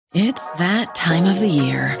It's that time of the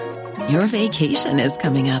year. Your vacation is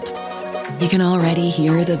coming up. You can already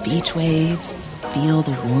hear the beach waves, feel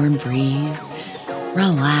the warm breeze,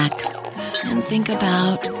 relax, and think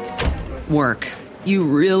about work. You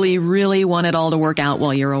really, really want it all to work out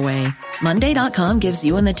while you're away. Monday.com gives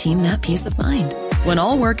you and the team that peace of mind. When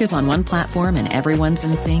all work is on one platform and everyone's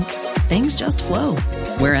in sync, things just flow.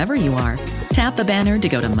 Wherever you are, tap the banner to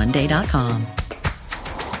go to Monday.com.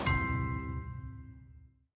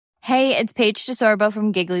 Hey, it's Paige DeSorbo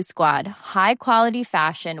from Giggly Squad. High quality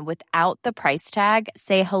fashion without the price tag.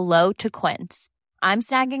 Say hello to Quince. I'm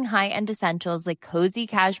snagging high-end essentials like cozy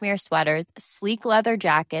cashmere sweaters, sleek leather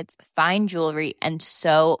jackets, fine jewelry, and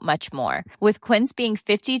so much more. With Quince being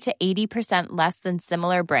 50 to 80% less than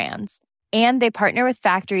similar brands. And they partner with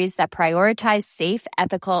factories that prioritize safe,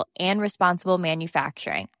 ethical, and responsible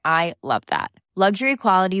manufacturing. I love that. Luxury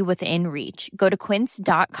quality within reach. Go to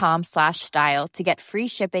quince.com/style to get free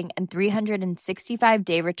shipping and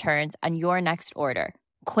 365-day returns on your next order.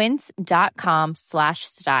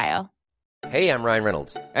 Quince.com/style. Hey, I'm Ryan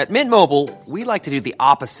Reynolds. At Mint Mobile, we like to do the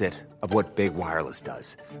opposite of what Big Wireless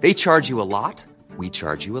does. They charge you a lot, we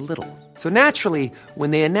charge you a little. So naturally,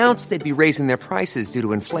 when they announced they'd be raising their prices due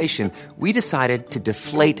to inflation, we decided to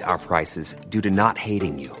deflate our prices due to not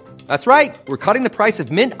hating you. That's right. We're cutting the price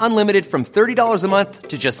of Mint Unlimited from $30 a month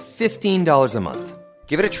to just $15 a month.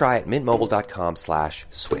 Give it a try at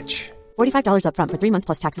mintmobile.com/switch. $45 up front for 3 months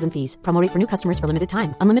plus taxes and fees. Promo rate for new customers for limited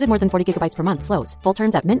time. Unlimited more than 40 gigabytes per month. Slows full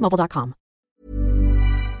terms at mintmobile.com.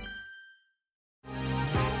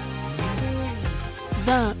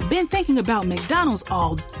 Been thinking about McDonald's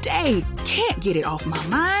all day. Can't get it off my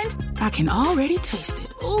mind. I can already taste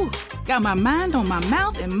it. Ooh, got my mind on my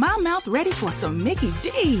mouth and my mouth ready for some Mickey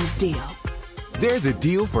D's deal. There's a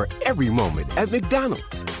deal for every moment at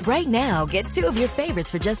McDonald's. Right now, get 2 of your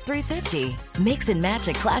favorites for just $3.50. Mix and match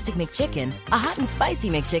a classic McChicken, a hot and spicy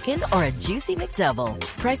McChicken, or a juicy McDouble.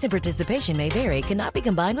 Price and participation may vary. Cannot be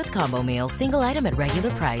combined with combo meal. Single item at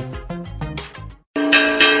regular price.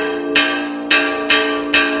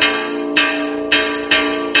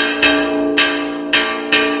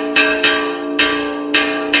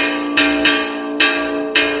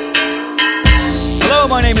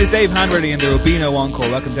 My name is Dave Hanworthy and there will be no encore.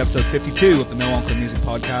 Welcome to episode 52 of the No Encore Music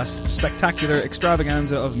Podcast, spectacular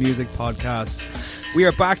extravaganza of music podcasts. We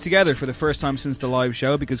are back together for the first time since the live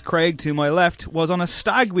show because Craig, to my left, was on a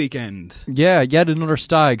stag weekend. Yeah, yet another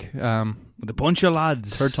stag. With a bunch of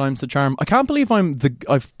lads. Third time's the charm. I can't believe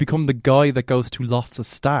I've become the guy that goes to lots of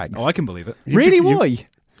stags. Oh, I can believe it. Really? Why?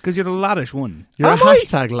 Because you're the laddish one. You're a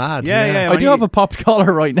hashtag lad. Yeah. I do have a popped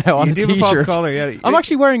collar right now on a t-shirt. You do have a popped collar, yeah. I'm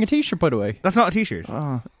actually wearing a t-shirt, by the way. That's not a t-shirt.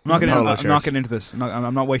 I'm not getting into this.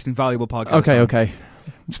 I'm not wasting valuable podcast time. Okay.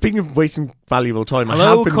 Speaking of wasting valuable time, hello,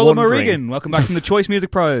 I have been Colm wondering... O'Regan. Welcome back from the Choice Music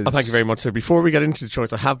Prize. Oh, thank you very much, sir. Before we get into the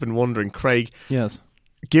choice, I have been wondering, Craig. Yes.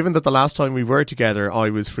 Given that the last time we were together, I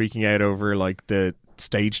was freaking out over like the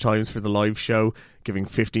stage times for the live show, giving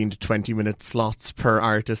 15 to 20 minute slots per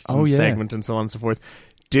artist and segment and so on and so forth.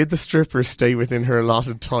 Did the stripper stay within her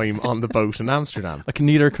allotted time on the boat in Amsterdam? I can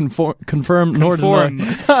neither confirm nor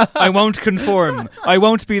deny. I won't conform. I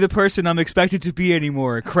won't be the person I'm expected to be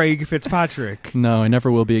anymore. Craig Fitzpatrick. No, I never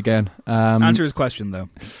will be again. Answer his question, though.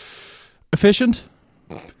 Efficient?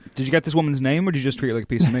 Did you get this woman's name or did you just treat her like a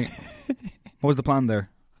piece of meat? What was the plan there?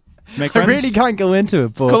 I really can't go into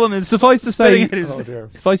it, but suffice to say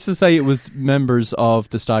it was members of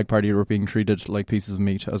the stag party who were being treated like pieces of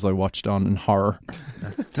meat as I watched on in horror.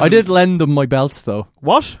 I did lend them my belts, though.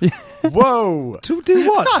 What? Whoa! To do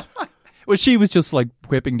what? Well, she was just like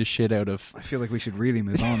whipping the shit out of... I feel like we should really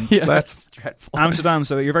move on. Yeah, that's dreadful. Amsterdam,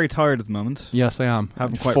 so you're very tired at the moment. Yes, I am.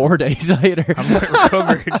 Haven't quite 4 days later. Haven't quite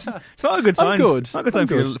recovered. It's not a good sign. I'm good. It's not a good sign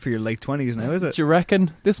for your late 20s now, is it? Do you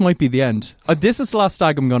reckon? This might be the end. This is the last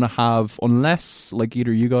stag I'm going to have, unless like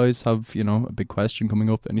either you guys have, a big question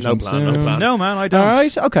coming up anytime soon. No plan. No, man, I don't. All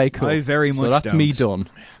right, okay, cool. I very much So that's don't. me done.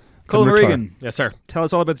 Colm O'Regan. Yes, sir. Tell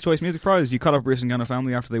us all about the Choice Music Prize. You caught up with Bruce and Gunnar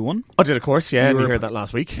family after they won. I did, of course, yeah, and we heard that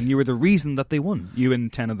last week. And you were the reason that they won. You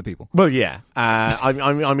and 10 other people. Well, yeah. I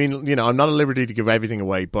mean, I'm not at liberty to give everything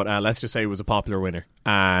away, but let's just say it was a popular winner.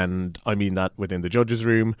 And I mean that within the judges'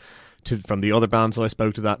 room, from the other bands that I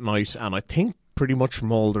spoke to that night, and I think pretty much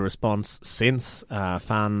from all the response since,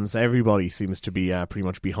 fans, everybody seems to be pretty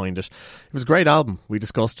much behind it. It was a great album. We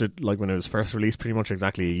discussed it like when it was first released pretty much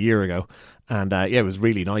exactly a year ago, And it was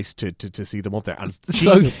really nice to see them up there. And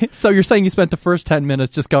so you're saying you spent the first 10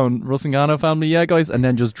 minutes just going, Rusangano family, yeah, guys, and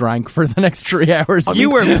then just drank for the next 3 hours. You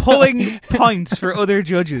were pulling pints for other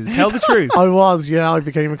judges. Tell the truth. I was, yeah. I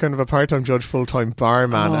became a kind of a part-time judge, full-time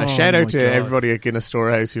barman. Shout out to everybody at Guinness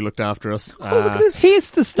Storehouse who looked after us. Look at this.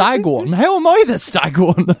 He's the stag one. How am I the stag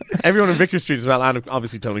one? Everyone in Vicar Street as well, and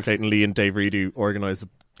obviously Tony Clayton, Lee and Dave Reid who organised the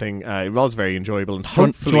thing. It was very enjoyable, and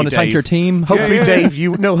hopefully, do you want to thank your team? Hopefully, Dave.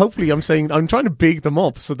 Hopefully, I'm trying to big them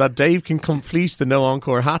up so that Dave can complete the no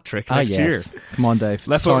encore hat trick next year. Come on, Dave.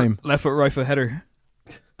 Left foot, right foot header.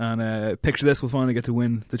 And picture this, we'll finally get to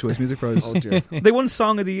win the Choice Music Prize. Oh dear. They won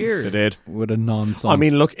Song of the Year. They did. With a non-song. I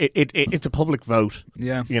mean, look, it's a public vote.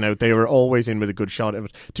 Yeah. You know, they were always in with a good shot of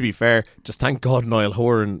it. To be fair, just thank God Niall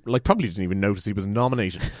Horan, probably didn't even notice he was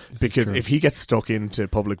nominated. Because if he gets stuck into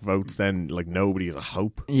public votes, then, nobody has a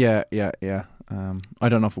hope. Yeah. I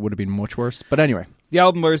don't know if it would have been much worse. But anyway. The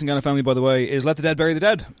album by Rusangano Family, by the way, is Let the Dead Bury the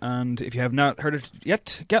Dead. And if you have not heard it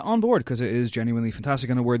yet, get on board, because it is genuinely fantastic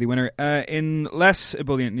and a worthy winner. In less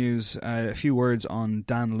ebullient news, a few words on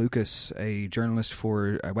Dan Lucas, a journalist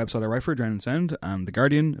for a website I write for, Drown and Sound, and The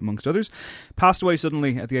Guardian, amongst others. Passed away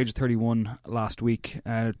suddenly at the age of 31 last week.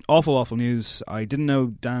 Awful news. I didn't know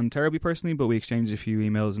Dan terribly personally, but we exchanged a few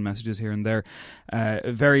emails and messages here and there.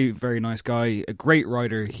 A very, very nice guy, a great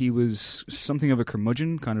writer. He was something of a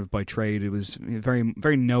curmudgeon, kind of by trade. It was very,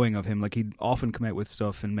 very knowing of him. He'd often come out with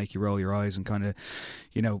stuff and make you roll your eyes and kind of,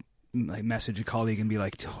 message a colleague and be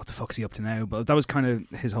like, what the fuck's he up to now? But that was kind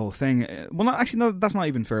of his whole thing. Well, that's not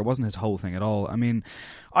even fair. It wasn't his whole thing at all. I mean,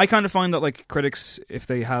 I kind of find that critics, if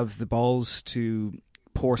they have the balls to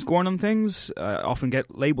pour scorn on things, often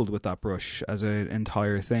get labelled with that brush as an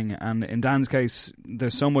entire thing. And in Dan's case,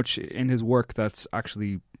 there's so much in his work that's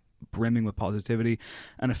actually brimming with positivity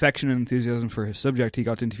and affection and enthusiasm for his subject. He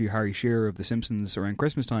got to interview Harry Shearer of The Simpsons around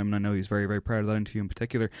Christmas time, and I know he's very, very proud of that interview in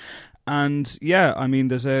particular. And yeah, I mean,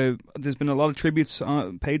 there's been a lot of tributes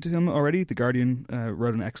paid to him already. The Guardian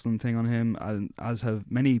wrote an excellent thing on him, as have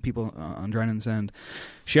many people on Drown and Sound,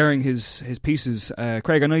 sharing his pieces.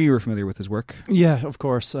 Craig, I know you were familiar with his work. Yeah, of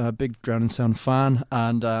course, big Drown and Sound fan,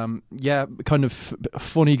 and kind of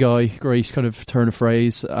funny guy, great kind of turn of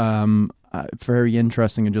phrase. Very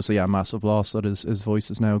interesting, and just massive loss that his voice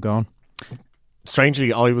is now gone.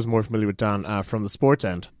 Strangely, I was more familiar with Dan from the sports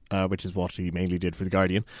end, which is what he mainly did for The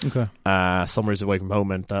Guardian. Okay. Summers away from home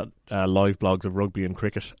meant that live blogs of rugby and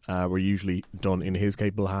cricket were usually done in his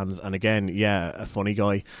capable hands. And again, a funny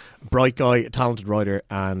guy, bright guy, a talented writer,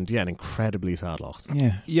 and an incredibly sad loss.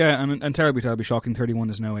 Yeah, and terribly shocking. 31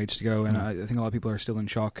 is no age to go, and I think a lot of people are still in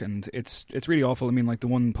shock, and it's really awful. I mean, the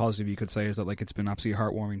one positive you could say is that it's been absolutely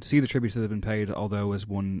heartwarming to see the tributes that have been paid, although, as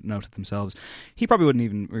one noted themselves, he probably wouldn't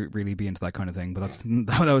even really be into that kind of thing, but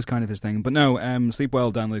that was kind of his thing. But no, sleep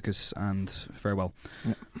well, Dan Lucas, and farewell.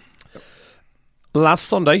 Yeah. Last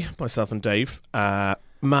Sunday, myself and Dave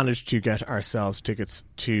managed to get ourselves tickets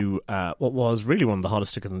to what was really one of the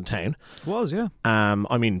hottest tickets in town. It was, yeah.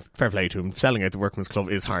 I mean, fair play to him. Selling out the Workman's Club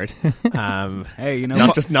is hard. Hey,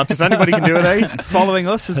 not just anybody can do it, eh? Following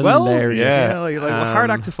us as well. Yeah.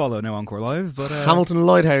 Hard act to follow, no Encore Live. But Hamilton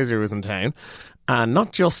Lighthouser was in town, and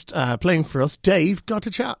not just playing for us. Dave got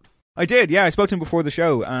to chat. I did, yeah. I spoke to him before the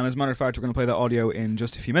show, and as a matter of fact, we're going to play that audio in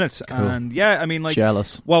just a few minutes. Cool. And yeah, I mean,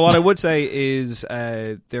 jealous. Well, what I would say is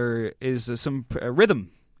there is some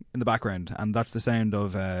rhythm in the background, and that's the sound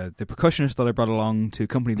of the percussionist that I brought along to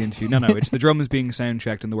accompany the interview. No, it's the drums being sound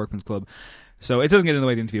checked in the Workman's Club. So it doesn't get in the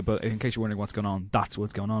way of the interview, but in case you're wondering what's going on, that's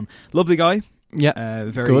what's going on. Lovely guy. Yeah,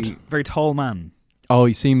 very good. Very tall man. Oh,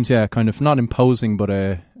 he seems, kind of not imposing, but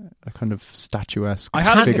a kind of statuesque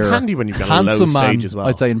figure. It's handy when you've got handsome a low stage man, as well.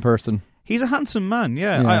 I'd say in person. He's a handsome man,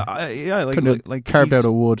 yeah. Like carved out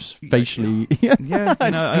of wood, facially. Yeah,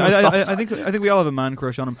 I think we all have a man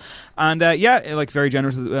crush on him, and very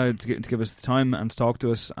generous to give us the time and to talk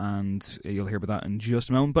to us, and you'll hear about that in just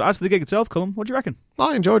a moment. But as for the gig itself, Colm, what do you reckon?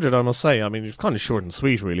 I enjoyed it, I must say. I mean, it's kind of short and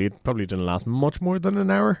sweet, really. It probably didn't last much more than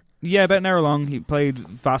an hour. Yeah, about an hour long. He played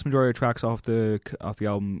vast majority of tracks off the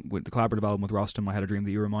album, with the collaborative album with Rostam, I Had a Dream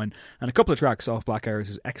That You Were Mine, and a couple of tracks off Black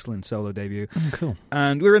Hours' excellent solo debut. Oh, cool.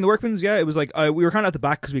 And we were in the Workmans. Yeah, it was we were kind of at the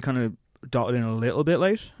back because we kind of dotted in a little bit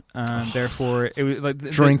late, and therefore it was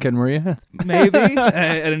drinking, were you? Maybe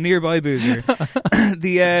at a nearby boozer.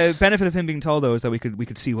 The benefit of him being tall, though, is that we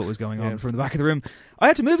could see what was going on from the back of the room. I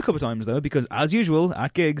had to move a couple of times, though, because as usual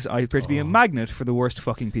at gigs I appear to be a magnet for the worst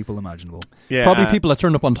fucking people imaginable. Yeah, probably people that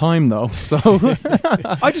turned up on time, though. So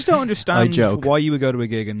I just don't understand why you would go to a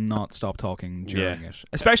gig and not stop talking during it,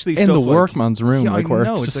 especially in stuff the workman's room, where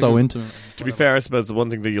it's just so intimate. To be fair, I suppose the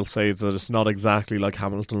one thing that you'll say is that it's not exactly like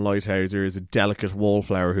Hamilton Lighthouser is a delicate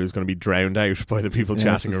wallflower who's going to be drowned out by the people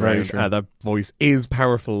chatting around. That voice is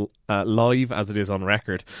powerful live as it is on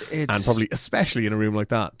record, and probably especially in a room like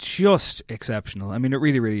that. Just exceptional. I mean, it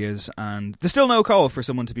really, really is. And there's still no call for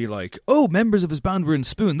someone to be like, oh, members of his band were in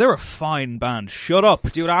Spoon. They're a fine band. Shut up.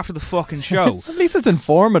 Do it after the fucking show. At least it's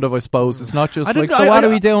informative, I suppose. It's not just like, so what are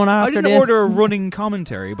we doing after this? I didn't order a running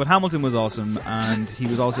commentary, but Hamilton was awesome, and he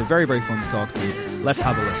was also very, very fun to talk to. Let's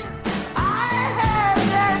have a listen.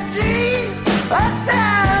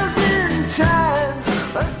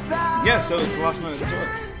 Yeah, so it's the last night of the tour.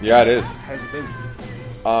 Yeah, it is. How's it been?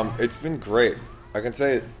 It's been great. I can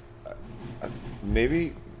say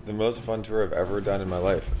maybe the most fun tour I've ever done in my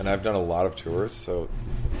life. And I've done a lot of tours, so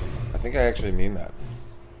I think I actually mean that.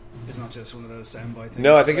 It's not just one of those soundbite things.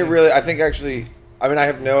 No, I think I mean, I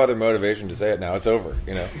have no other motivation to say it now. It's over,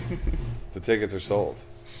 you know. The tickets are sold.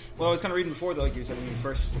 Well, I was kind of reading before, though, like you said, when you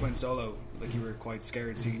first went solo, like you were quite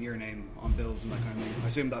scared seeing your name on bills and that kind of thing. I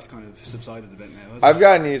assume that's kind of subsided a bit now, hasn't I've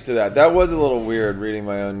gotten used to that. That was a little weird, reading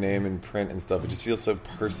my own name in print and stuff. It just feels so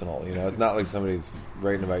personal, you know. It's not like somebody's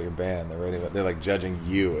writing about your band. They're like judging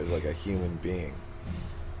you as like a human being.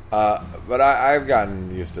 But I've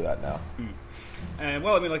gotten used to that now.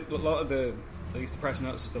 Well, I mean, like a lot of the, at least the press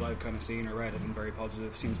notes that I've kind of seen or read have been very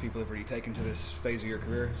positive. Seems people have really taken to this phase of your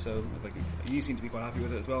career. So, like, you seem to be quite happy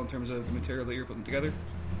with it as well in terms of the material that you're putting together.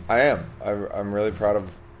 I am. I'm really proud of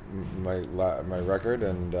my record,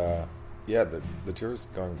 and the tour's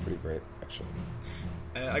going pretty great, actually.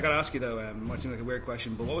 I got to ask you though. It might seem like a weird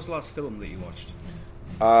question, but what was the last film that you watched?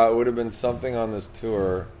 It would have been something on this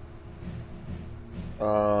tour.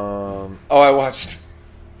 I watched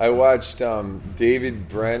David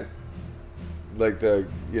Brent. Like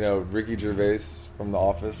Ricky Gervais from The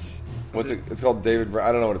Office. It's called David Brent.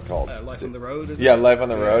 I don't know what it's called. Life on the Road, is it? Yeah, Life on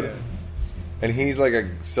the Road. Yeah. And he's like a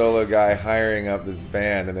solo guy hiring up this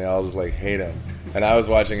band, and they all just like hate him. And I was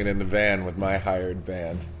watching it in the van with my hired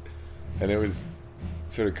band, and it was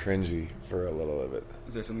sort of cringy for a little of it.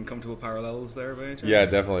 Is there some comfortable parallels there by any chance? Yeah,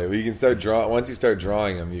 definitely. Well, you can start once you start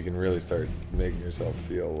drawing them, you can really start making yourself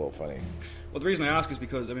feel a little funny. Well, the reason I ask is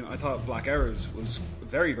because, I mean, I thought Black Hours was a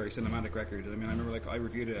very, very cinematic record. I mean, I remember, I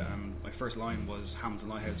reviewed it, and my first line was Hamilton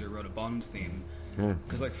Lighthouser wrote a Bond theme.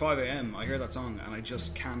 Because, 5 a.m., I hear that song, and I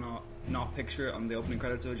just cannot not picture it on the opening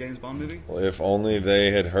credits of a James Bond movie. Well, if only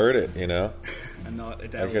they had heard it, you know? And not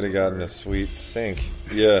Adele. I could have gotten a sweet sync.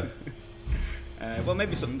 Yeah. Well,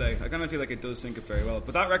 maybe someday. I kind of feel like it does sync up very well.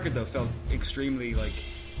 But that record, though, felt extremely like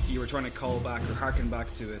you were trying to call back or harken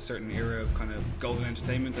back to a certain era of kind of golden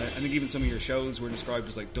entertainment. I think even some of your shows were described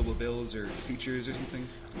as like double bills or features or something.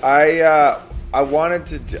 I wanted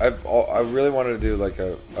to. I really wanted to do like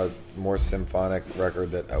a more symphonic record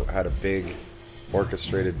that had a big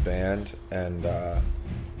orchestrated band, and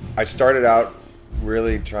I started out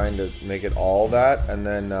really trying to make it all that, and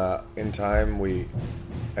then in time we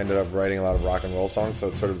ended up writing a lot of rock and roll songs, so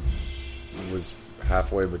it sort of was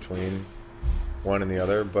halfway between one and the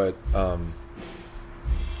other. But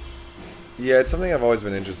it's something I've always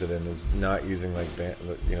been interested in, is not using like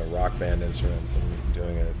rock band instruments and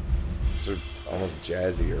doing a sort of almost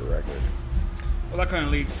jazzier record. Well, that kind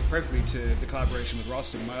of leads perfectly to the collaboration with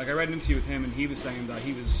Rostam. Like, I read an interview with him, and he was saying that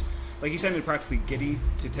he was he sounded practically giddy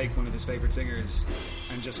to take one of his favorite singers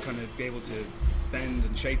and just kind of be able to bend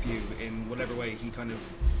and shape you in whatever way he kind of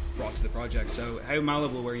brought to the project. So how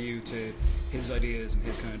malleable were you to his ideas and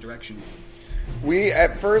his kind of direction?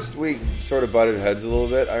 At first we sort of butted heads a little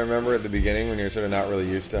bit. I remember at the beginning when you're sort of not really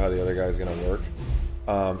used to how the other guy's going to work,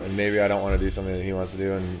 and maybe I don't want to do something that he wants to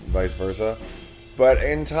do, and vice versa. But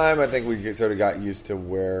in time, I think we sort of got used to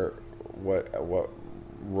what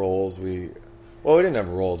roles we. Well, we didn't have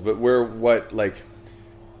roles, but what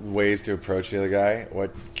ways to approach the other guy,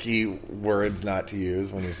 what key words not to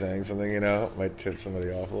use when you're saying something, might tip somebody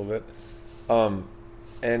off a little bit.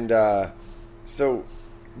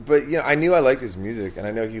 But I knew I liked his music, and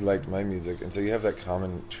I know he liked my music, and so you have that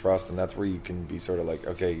common trust, and that's where you can be sort of like,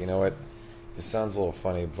 okay, you know what, this sounds a little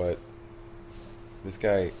funny, but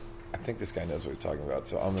I think this guy knows what he's talking about,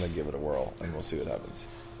 so I'm going to give it a whirl, and we'll see what happens.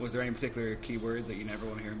 Was there any particular key word that you never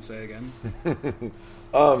want to hear him say again?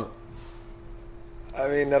 I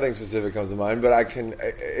mean, nothing specific comes to mind, but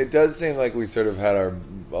it does seem like we sort of had a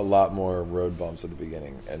lot more road bumps at the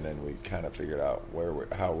beginning, and then we kind of figured out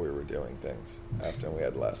how we were doing things after we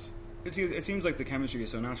had less. It seems like the chemistry is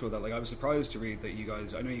so natural that I was surprised to read that you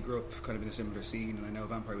guys, I know you grew up kind of in a similar scene, and I know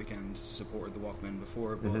Vampire Weekend supported the Walkmen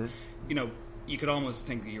before, but you could almost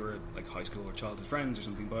think that you were like high school or childhood friends or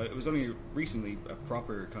something, but it was only recently a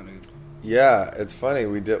proper kind of... Yeah, it's funny.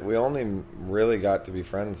 We only really got to be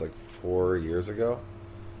friends 4 years ago,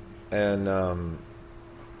 and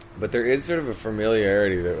But there is sort of a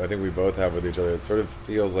familiarity that I think we both have with each other. It sort of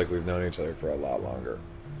feels like we've known each other for a lot longer.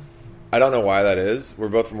 I don't know why that is. We're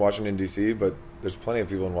both from Washington, D.C., but there's plenty of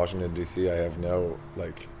people in Washington, D.C. I have no,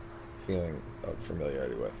 feeling of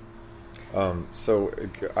familiarity with.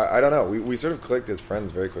 I don't know. We sort of clicked as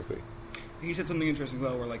friends very quickly. He said something interesting,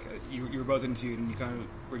 though, where, you were both interviewed and you kind of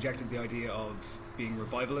rejected the idea of being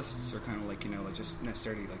revivalists or kind of, just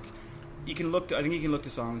necessarily, you can look to, I think you can look to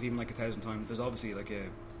songs even 1,000 times. There's obviously, a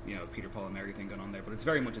Peter, Paul and Mary thing going on there, but it's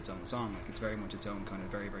very much its own song. It's very much its own kind of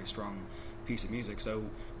very, very strong piece of music. So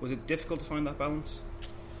was it difficult to find that balance?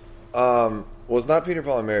 Well, it's not Peter,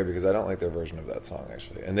 Paul and Mary because I don't like their version of that song,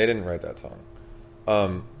 actually, and they didn't write that song.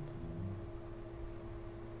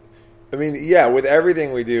 With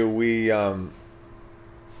everything we do,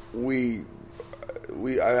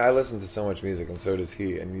 I listen to so much music, and so does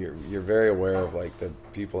he. And you're very aware of the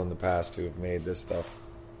people in the past who have made this stuff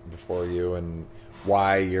before you, and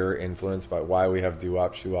why you're influenced by why we have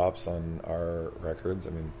doo-wop, shoo-wops on our records.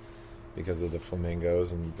 Because of the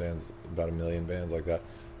Flamingos and bands, about 1 million bands like that.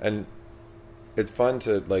 And it's fun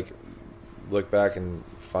to look back and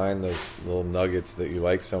find those little nuggets that you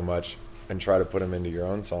like so much and try to put them into your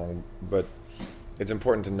own song. But it's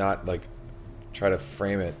important to not try to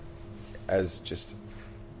frame it as just,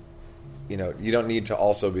 you don't need to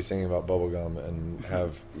also be singing about bubblegum and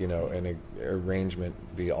have, an arrangement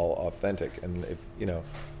be all authentic. And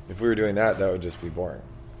if we were doing that would just be boring.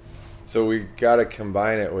 So we got to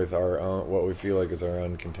combine it with our own, what we feel like is our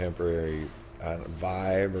own contemporary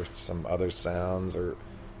vibe or some other sounds or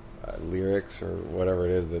lyrics or whatever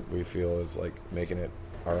it is that we feel is making it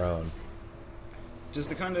our own. Does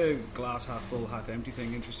the kind of glass half full, half empty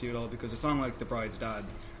thing interest you at all? Because a song like The Bride's Dad,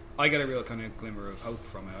 I get a real kind of glimmer of hope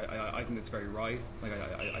from it. I think it's very wry.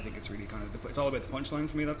 I think it's really kind of it's all about the punchline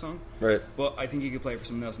for me, that song. Right. But I think you could play it for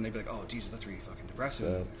someone else and they'd be like, "Oh, Jesus, that's really fucking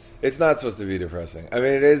depressing." It's not supposed to be depressing. It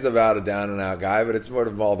is about a down and out guy, but it's sort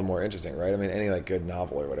of all the more interesting, right? Any good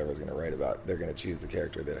novel or whatever is going to write about, they're going to choose the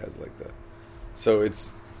character that has so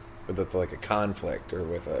it's with a conflict or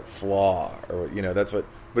with a flaw or that's what.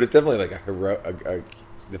 But it's definitely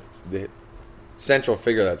the central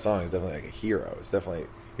figure of that song is definitely a hero. It's definitely.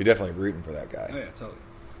 You're definitely rooting for that guy. Oh, yeah, totally.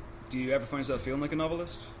 Do you ever find yourself feeling like a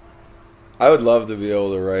novelist? I would love to be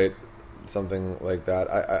able to write something like that.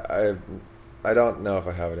 I don't know if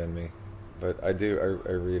I have it in me, but I do.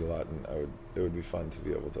 I read a lot, and it would be fun to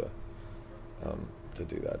be able to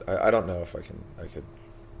do that. I don't know if I could.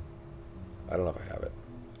 I don't know if I have it.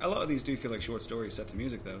 A lot of these do feel like short stories set to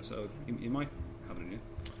music, though, so you might have it in you.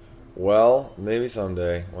 Well, maybe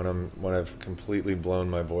someday when I've completely blown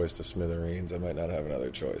my voice to smithereens, I might not have another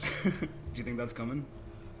choice. Do you think that's coming?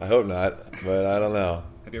 I hope not, but I don't know.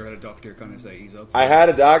 Have you ever had a doctor kind of say ease up? I had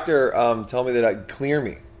a doctor tell me that I'd clear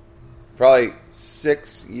me, probably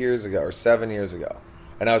 6 years ago or 7 years ago,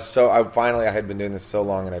 and I had been doing this so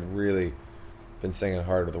long, and I'd really been singing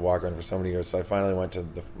hard with the Walkman for so many years. So I finally went to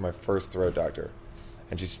my first throat doctor,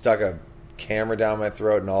 and she stuck a camera down my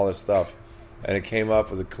throat and all this stuff. And it came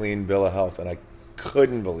up with a clean bill of health, and I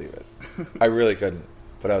couldn't believe it. I really couldn't.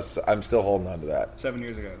 But I'm still holding on to that. 7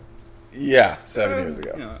 years ago. Yeah, 7 years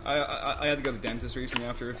ago. I had to go to the dentist recently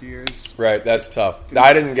after a few years. Right, that's tough.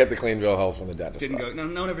 I didn't get the clean bill of health from the dentist. Didn't go.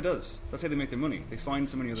 No one ever does. That's how they make their money. They find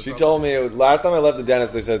somebody with a She problem. told me last time I left the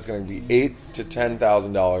dentist, they said it's going to be $8,000 to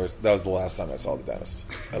 $10,000. That was the last time I saw the dentist.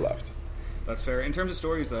 I left. That's fair. In terms of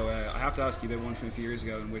stories, though, I have to ask you about one from a few years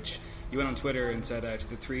ago in which you went on Twitter and said to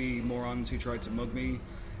the 3 morons who tried to mug me,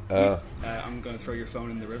 I'm going to throw your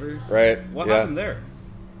phone in the river. Right. What happened there?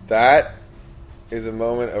 That is a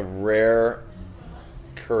moment of rare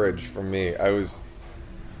courage for me. I was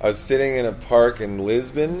sitting in a park in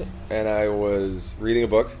Lisbon, and I was reading a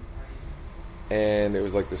book, and it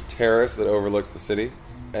was this terrace that overlooks the city,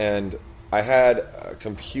 and I had a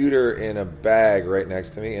computer in a bag right next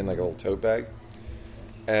to me, in a little tote bag,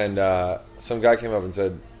 and some guy came up and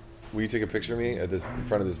said, "Will you take a picture of me in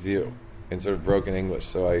front of this view?" in sort of broken English.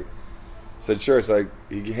 So I said, "Sure." So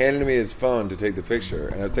he handed me his phone to take the picture,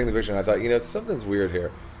 and I was taking the picture, and I thought, something's weird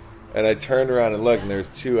here. And I turned around and looked, and there's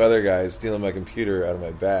 2 other guys stealing my computer out of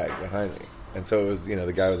my bag behind me. And so it was,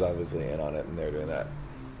 the guy was obviously in on it, and they were doing that.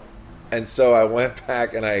 And so I went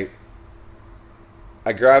back, and I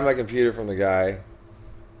grabbed my computer from the guy,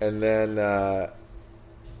 and then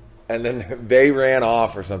they ran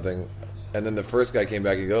off or something. And then the first guy came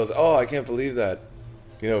back, and he goes, "Oh, I can't believe that.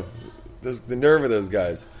 The nerve of those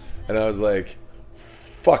guys." And I was like,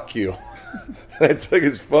 "Fuck you." And I took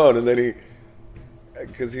his phone, and then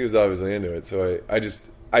because he was obviously into it, so I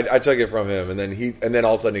took it from him, and then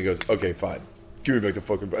all of a sudden he goes, "Okay, fine, give me back the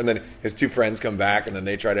fucking... And then his two friends come back, and then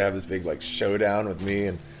they try to have this big, like, showdown with me,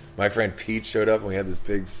 and my friend Pete showed up, and we had this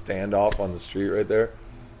big standoff on the street right there,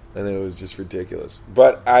 and it was just ridiculous.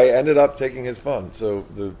 But I ended up taking his phone, so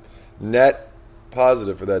the net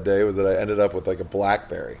positive for that day was that I ended up with, like, a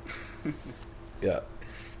BlackBerry. Yeah.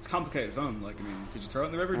 It's a complicated phone. Like, I mean, did you throw it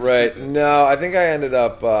in the river? Right. No, I think I ended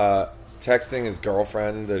up texting his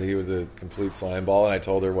girlfriend that he was a complete slime ball, and I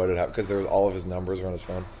told her what had happened, because there was all of his numbers were on his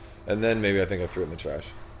phone. And then maybe I think I threw it in the trash.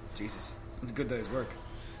 Jesus. That's a good day's work.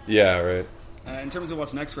 Yeah, right. In terms of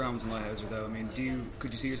what's next for Hamilton Lighthouser, though, I mean,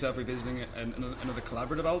 could you see yourself revisiting another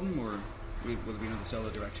collaborative album, or will it be another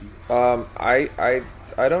solo direction? I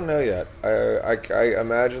don't know yet. I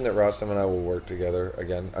imagine that Rostam and I will work together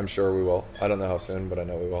again. I'm sure we will. I don't know how soon, but I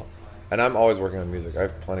know we will. And I'm always working on music. I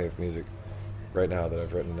have plenty of music right now that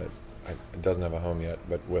I've written that it doesn't have a home yet,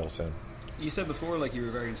 but will soon. You said before, like, you were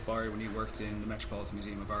very inspired when you worked in the Metropolitan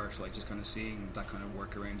Museum of Art, like, just kind of seeing that kind of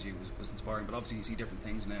work around you was inspiring. But obviously you see different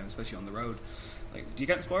things now, especially on the road. Like, do you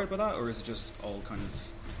get inspired by that, or is it just all kind of...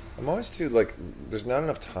 I'm always too, like, there's not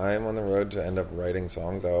enough time on the road to end up writing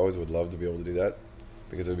songs. I always would love to be able to do that,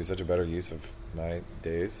 because it would be such a better use of my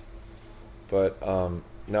days. But,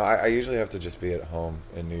 no, I usually have to just be at home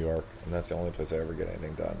in New York, and that's the only place I ever get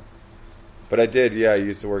anything done. But I did, yeah, I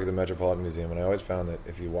used to work at the Metropolitan Museum, and I always found that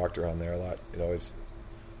if you walked around there a lot, you always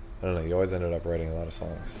ended up writing a lot of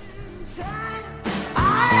songs.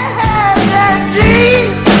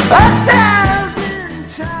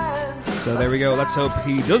 So there we go. Let's hope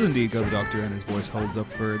he does indeed go to the doctor and his voice holds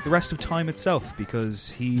up for the rest of time itself,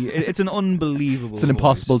 because it's an unbelievable It's an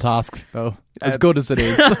impossible task, though, as good as it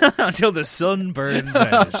is. Until the sun burns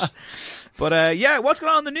out. But yeah, what's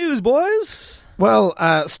going on in the news, boys? Well,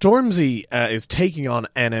 Stormzy is taking on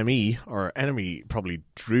NME, or NME probably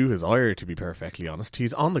drew his ire, to be perfectly honest.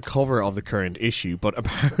 He's on the cover of the current issue, but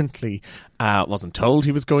apparently wasn't told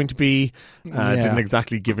he was going to be, didn't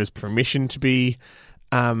exactly give his permission to be.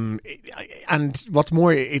 And what's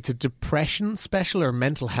more, it's a depression special or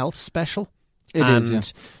mental health special. It is, yeah.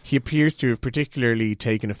 He appears to have particularly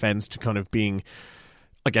taken offence to kind of being,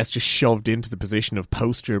 I guess, just shoved into the position of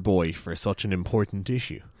poster boy for such an important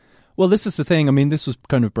issue. Well, this is the thing. I mean, this was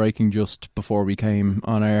kind of breaking just before we came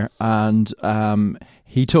on air, and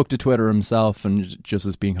he took to Twitter himself and just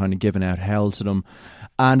as being kind of giving out hell to them.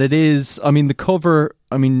 And it is, I mean, the cover,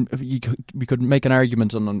 I mean, we could make an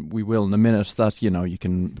argument, and we will in a minute, that, you know,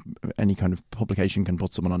 any kind of publication can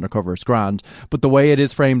put someone on their cover, it's grand. But the way it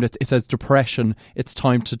is framed, it says depression, it's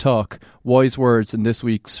time to talk. Wise words in this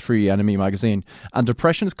week's free NME magazine. And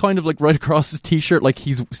depression is kind of like right across his t-shirt, like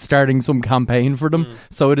he's starting some campaign for them.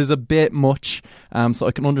 So it is a bit much. So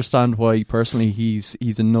I can understand why personally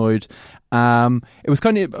he's annoyed. It was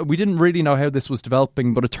kind of, we didn't really know how this was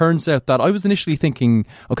developing, but it turns out that I was initially thinking,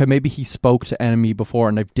 okay, maybe he spoke to NME before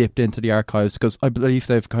and they've dipped into the archives, because I believe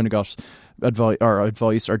they've kind of got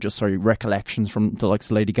recollections from the likes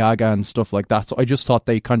of Lady Gaga and stuff like that. So I just thought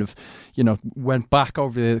they kind of, you know, went back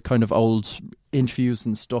over the kind of old interviews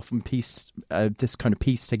and stuff and pieced this kind of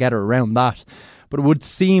piece together around that. But it would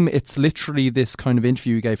seem it's literally this kind of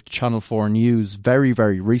interview he gave to Channel 4 News very,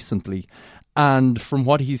 very recently. And from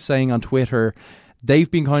what he's saying on Twitter,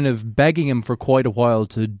 they've been kind of begging him for quite a while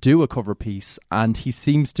to do a cover piece, and he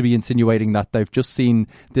seems to be insinuating that they've just seen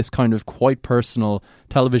this kind of quite personal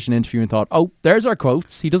television interview and thought, oh, there's our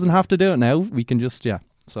quotes, he doesn't have to do it now, we can just, yeah.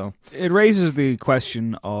 So it raises the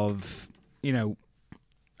question of, you know,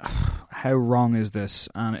 how wrong is this?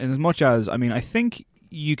 And in as much as, I mean, I think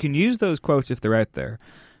you can use those quotes if they're out there,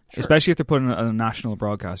 especially if they're put on a national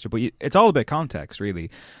broadcaster, but it's all about context,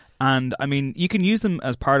 really. And, I mean, you can use them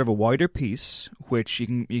as part of a wider piece, which you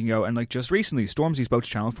can go, and like just recently, Stormzy spoke to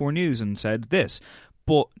Channel 4 News and said this.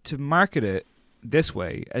 But to market it this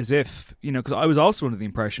way, as if, you know, because I was also under the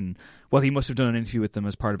impression, well, he must have done an interview with them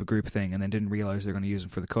as part of a group thing and then didn't realise they're going to use him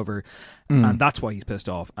for the cover. And that's why he's pissed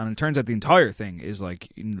off. And it turns out the entire thing is like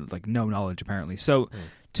no knowledge, apparently. So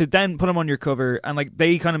to then put him on your cover, and like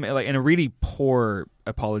they kind of, like, in a really poor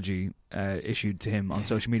apology issued to him on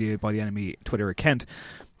social media by the NME Twitter account,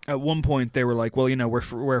 at one point they were like, well, you know,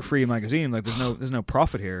 we're a free magazine, like there's no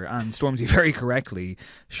profit here, and Stormzy very correctly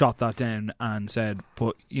shot that down and said,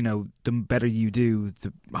 but, you know, the better you do,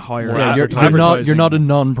 the higher advertising. You're not a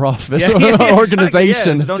non-profit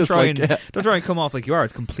organization. So don't try and come off like you are.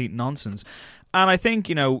 It's complete nonsense. And I think,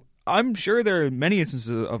 you know, I'm sure there are many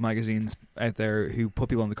instances of magazines out there who put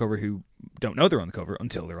people on the cover who don't know they're on the cover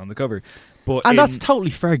until they're on the cover. And that's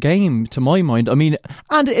totally fair game to my mind. I mean,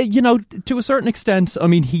 and you know, to a certain extent, I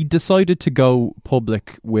mean, he decided to go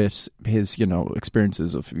public with his, you know,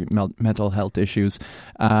 experiences of mental health issues.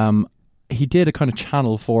 he did a kind of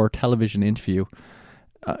Channel 4 television interview.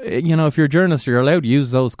 If you're a journalist, you're allowed to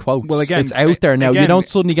use those quotes. Well, again, it's out there now. You don't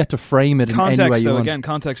suddenly get to frame it in any way you want. Again,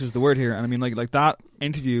 context is the word here. And I mean, like that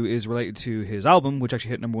interview is related to his album, which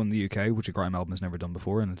actually hit #1 in the UK, which a grime album has never done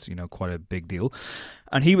before, and it's, quite a big deal.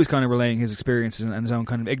 And he was kind of relaying his experiences and his own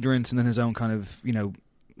kind of ignorance, and then his own kind of,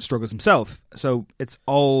 struggles himself. So it's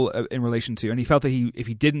all in relation to, and he felt that if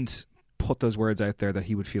he didn't put those words out there, that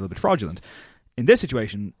he would feel a bit fraudulent. In this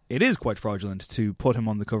situation, it is quite fraudulent to put him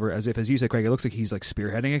on the cover as if, as you say, Craig, it looks like he's like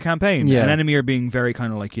spearheading a campaign. Yeah. And Enemy are being very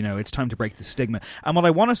kind of like, it's time to break the stigma. And what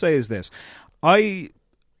I want to say is this. I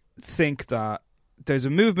think that there's a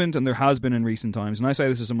movement, and there has been in recent times, and I say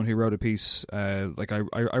this as someone who wrote a piece, I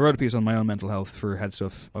wrote a piece on my own mental health for Head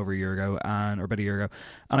Stuff over a year ago, or about a year ago,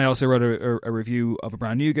 and I also wrote a review of a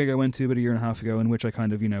brand new gig I went to about a year and a half ago, in which I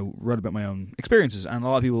kind of, wrote about my own experiences, and a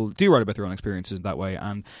lot of people do write about their own experiences that way,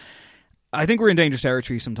 and I think we're in dangerous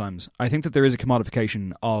territory sometimes. I think that there is a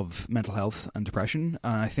commodification of mental health and depression,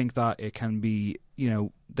 and I think that it can be,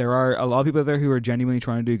 there are a lot of people out there who are genuinely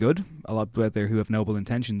trying to do good, a lot of people out there who have noble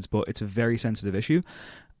intentions, but it's a very sensitive issue,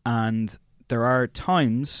 and there are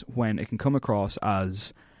times when it can come across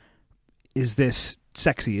as, is this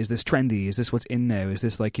sexy, is this trendy, is this what's in now, is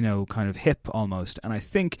this like, kind of hip almost, and I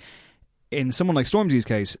think in someone like Stormzy's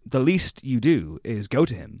case, the least you do is go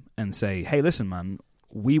to him and say, hey, listen, man,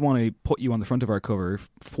 we want to put you on the front of our cover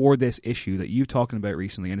for this issue that you've talking about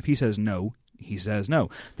recently. And if he says no, he says no.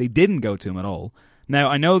 They didn't go to him at all. Now,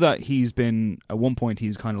 I know that he's been, at one point,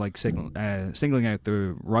 he's kind of like singling out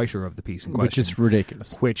the writer of the piece in question. Which is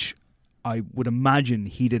ridiculous. Which I would imagine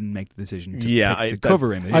he didn't make the decision to pick the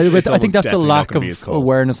cover image. I think that's a lack of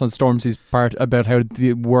awareness on Stormzy's part about how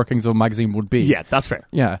the workings of a magazine would be. Yeah, that's fair.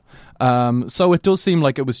 Yeah. So it does seem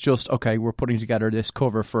like it was just, okay, we're putting together this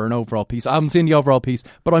cover for an overall piece. I haven't seen the overall piece,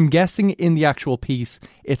 but I'm guessing in the actual piece,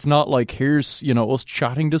 it's not like, here's, us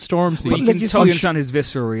chatting to Stormzy. But you can totally understand his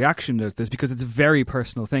visceral reaction to this, because it's a very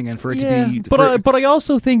personal thing, and for it to be... But I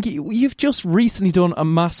also think you've just recently done a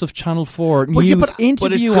massive Channel 4 news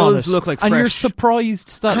interview on it, look like and fresh. you're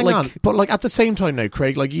surprised that... Hang on, but at the same time now,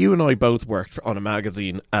 Craig, you and I both worked on a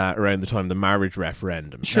magazine around the time of the marriage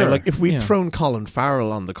referendum. Sure. Now, if we'd thrown Colin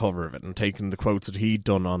Farrell on the cover of it and taken the quotes that he'd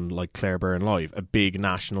done on Claire Byrne Live, a big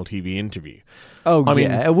national TV interview. I mean,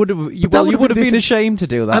 it would have. You would have been ashamed to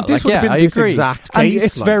do that. And this would have been this exact case. And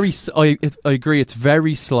it's very. I agree. It's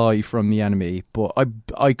very sly from the Enemy, but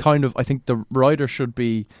I think the writer should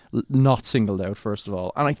be not singled out first of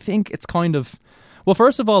all, and I think it's kind of. Well,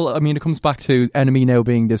 first of all, I mean, it comes back to Enemy now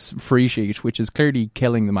being this free sheet, which is clearly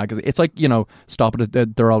killing the magazine. It's like, stop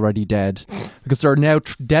it, they're already dead. Because they're now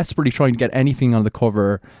desperately trying to get anything on the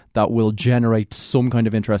cover that will generate some kind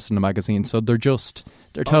of interest in the magazine. So they're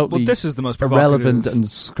totally this is the most irrelevant and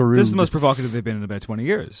screwed. This is the most provocative they've been in about 20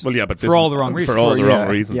 years. Well, yeah, but for all the wrong reasons. For all the wrong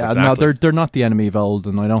reasons, yeah, exactly. No, they're not the Enemy of old,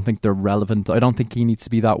 and I don't think they're relevant. I don't think he needs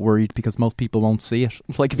to be that worried, because most people won't see it.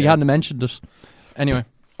 Like, if he hadn't mentioned it. Anyway.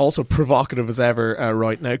 Also provocative as ever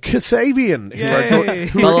right now, Kasabian,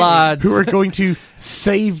 who are going to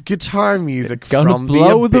save guitar music from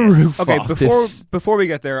blow the roof Okay, off before we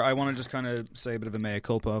get there, I want to just kind of say a bit of a mea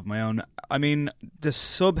culpa of my own. I mean, the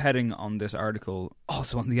subheading on this article,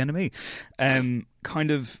 also on the Enemy, kind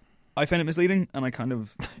of, I found it misleading, and I kind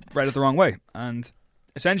of read it the wrong way. And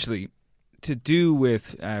essentially, to do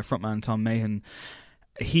with frontman Tom Mahan,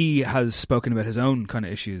 he has spoken about his own kind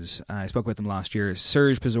of issues. I spoke about them last year.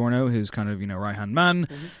 Serge Pizzorno, who's kind of, right-hand man.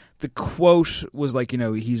 Mm-hmm. The quote was like,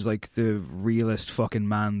 he's like the realest fucking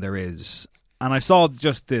man there is. And I saw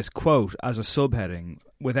just this quote as a subheading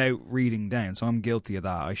without reading down, so I'm guilty of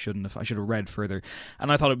that. I should have read further.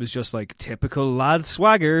 And I thought it was just like typical lad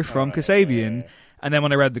swagger from Kasabian. And then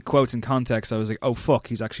when I read the quotes in context, I was like, oh, fuck,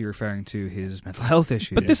 he's actually referring to his mental health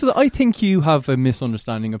issue. But I think you have a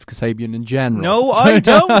misunderstanding of Kasabian in general. No, I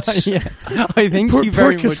don't. Yeah, I think poor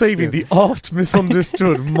very much Kasabian, the oft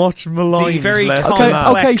misunderstood, much maligned. The very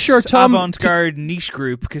okay, sure, Tom, avant-garde niche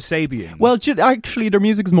group, Kasabian. Well, actually, their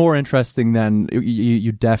music's more interesting than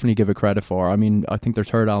you definitely give it credit for. I mean, I think their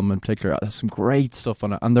third album in particular has some great stuff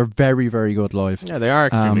on it, and they're very, very good live. Yeah, they are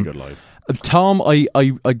extremely good live. Tom, I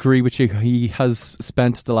agree with you. He has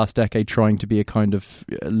spent the last decade trying to be a kind of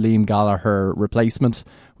Liam Gallagher replacement,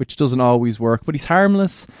 which doesn't always work, but he's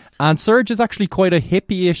harmless. And Serge is actually quite a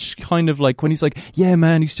hippie-ish kind of like, when he's like, yeah,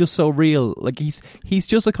 man, he's just so real. Like, he's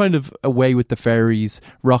just a kind of away with the fairies,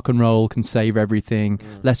 rock and roll can save everything.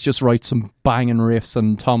 Let's just write some banging riffs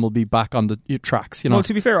and Tom will be back on the tracks, Well,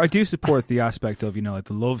 to be fair, I do support the aspect of, like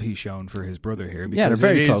the love he's shown for his brother here. Because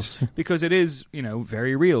they're very close. Because it is,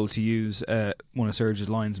 very real to use one of Serge's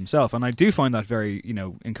lines himself. And I do find that very,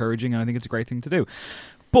 encouraging, and I think it's a great thing to do.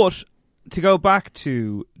 But to go back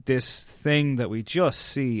to this thing that we just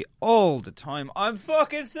see all the time, I'm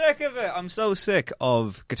fucking sick of it. I'm so sick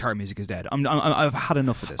of guitar music is dead. I've had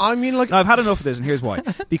enough of this. I mean, like, I've had enough of this, and here's why.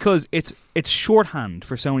 Because it's shorthand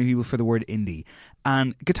for so many people for the word indie.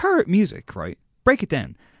 And guitar music, right? Break it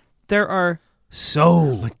down. There are so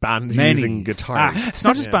like bands many using guitars. acts. It's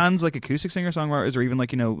not just bands like acoustic singer-songwriters, or even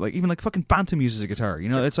like, you know, like even like fucking Bantam uses a guitar. You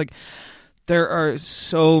know, it's like there are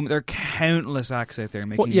countless acts out there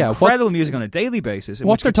making incredible music on a daily basis.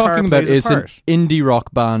 What they're talking about is an indie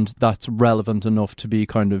rock band that's relevant enough to be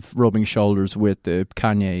kind of rubbing shoulders with the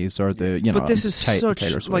Kanye's or the, you know. But this is such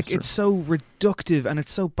Taylor Swift, like, it's so reductive and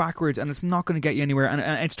it's so backwards and it's not going to get you anywhere, and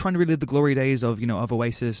it's trying to relive the glory days of, you know, of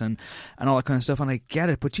Oasis and all that kind of stuff. And I get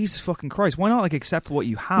it, but Jesus fucking Christ, why not like accept what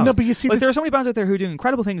you have? No, but you see, like, there are so many bands out there who are doing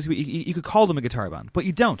incredible things. You could call them a guitar band, but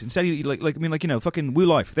you don't. Instead, you you know, fucking Woo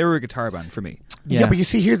Life, they were a guitar band for me. Yeah, but you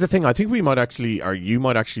see, here's the thing. I think we might actually, or you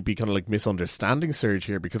might actually be kind of like misunderstanding Serge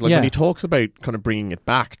here, because like when he talks about kind of bringing it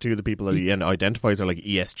back to the people that he identifies are like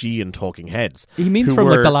ESG and Talking Heads. He means from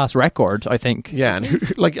like the last record, I think. Yeah,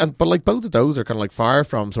 and but like both of those are kind of like far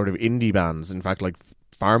from sort of indie bands. In fact, like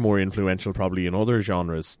far more influential probably in other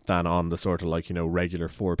genres than on the sort of like, you know, regular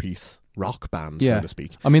 4-piece rock bands, so to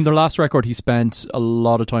speak. I mean, their last record, he spent a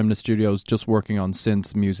lot of time in the studios just working on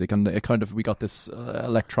synth music, and it kind of, we got this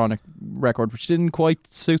electronic record which didn't quite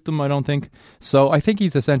suit them, I don't think. So I think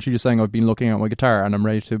he's essentially just saying, I've been looking at my guitar and I'm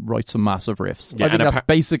ready to write some massive riffs. I think that's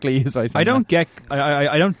basically his way. I don't doubt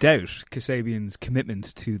Kasabian's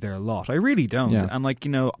commitment to their lot. I really don't. And like,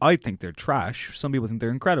 you know, I think they're trash. Some people think they're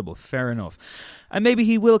incredible. Fair enough. And maybe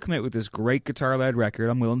he will commit with this great guitar-led record.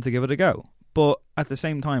 I'm willing to give it a go. But at the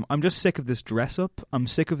same time, I'm just sick of this dress-up. I'm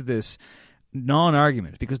sick of this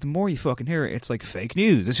non-argument, because the more you fucking hear it, it's like fake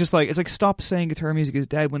news. It's like stop saying guitar music is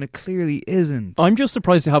dead when it clearly isn't. I'm just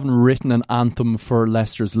surprised they haven't written an anthem for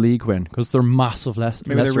Leicester's league win, because they're massive Leicester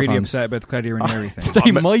Maybe they're really fans. upset about the Claudia Ranieri thing.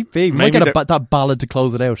 They might be. Might get that ballad to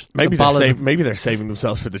close it out. Maybe they're saving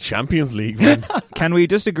themselves for the Champions League win. Can we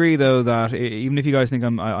just agree, though, that even if you guys think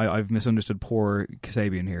I've misunderstood poor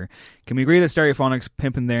Kasabian here, can we agree that Stereophonics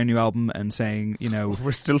pimping their new album and saying, you know,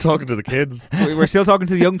 we're still talking to the kids, we're still talking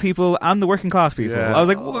to the young people and the working class people? Yeah. I was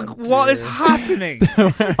like, what is happening?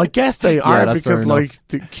 I guess they are, because like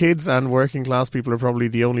the kids and working class people are probably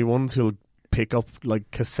the only ones who'll pick up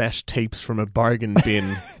like cassette tapes from a bargain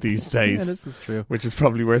bin these days. Yeah, this is true. Which is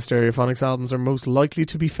probably where Stereophonics albums are most likely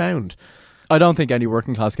to be found. I don't think any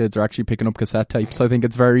working class kids are actually picking up cassette tapes. I think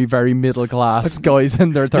it's very, very middle class guys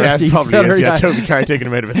in their 30s. Yeah, it probably is. Yeah, Toby Carr taking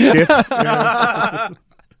him out of a skip.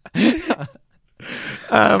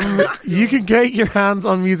 You can get your hands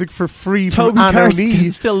on music for free from Toby Carr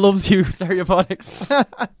Anony. Still loves you, Stereophonics.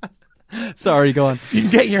 Sorry, go on. You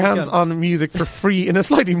can get your hands on music for free in a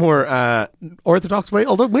slightly more orthodox way,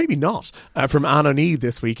 although maybe not, from Anony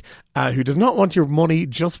this week, who does not want your money,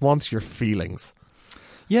 just wants your feelings.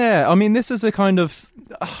 Yeah, I mean, this is a kind of...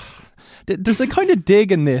 there's a kind of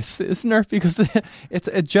dig in this, isn't there? Because it's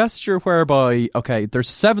a gesture whereby, okay, there's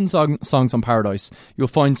 7 songs on Paradise. You'll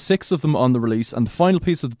find 6 of them on the release, and the final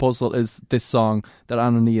piece of the puzzle is this song that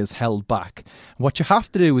Anony has held back. What you have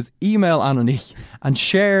to do is email Anony and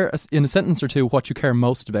share in a sentence or two what you care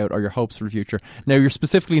most about or your hopes for the future. Now, you're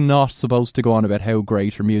specifically not supposed to go on about how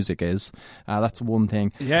great her music is. That's one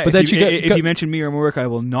thing. Yeah, but then if you mention me or my work, I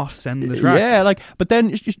will not send the track. Yeah, but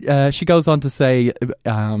then she goes on to say...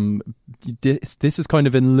 this is kind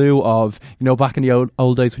of in lieu of, you know, back in the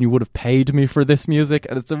old days when you would have paid me for this music,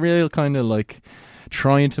 and it's a real kind of like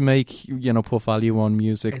trying to make, you know, put value on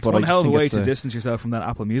music. It's but one I hell of a way it's to distance yourself from that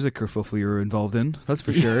Apple Music kerfuffle you were involved in, that's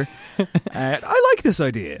for sure. I like this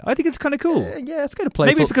idea. I think it's kind of cool. Yeah, it's kind of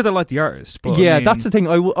playful. Maybe it's because I like the artist. But yeah, I mean, that's the thing.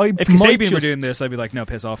 If Kasabian were doing this, I'd be like, no,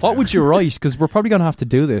 piss off. What would you write? Because we're probably going to have to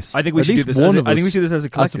do this. I think we should do this. I think we should do this as a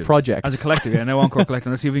collective. As a project. As a collective, yeah. No Encore Collective.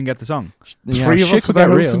 Let's see if we can get the song. Yeah, 3 of us with our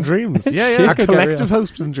hopes and dreams. Yeah. Our collective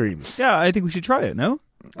hopes and dreams. Yeah, I think we should try it, no?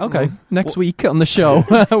 Okay, next week on the show,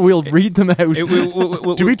 we'll read them out.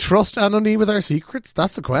 Do we trust Anony with our secrets?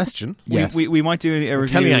 That's the question. Yes. We might do a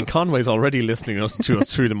review. Kellyanne Conway's already listening to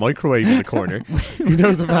us through the microwave in the corner. Who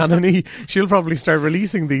knows if Anony, she'll probably start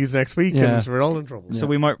releasing these next week, and we're all in trouble. So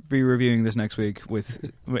we might be reviewing this next week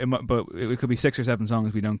but it could be 6 or 7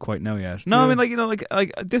 songs we don't quite know yet. No, I mean,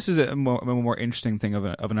 like this is a more interesting thing of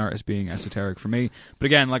an artist being esoteric for me. But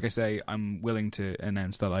again, like I say, I'm willing to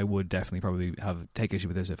announce that I would definitely probably take issue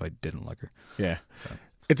with this if I didn't like her. Yeah. So.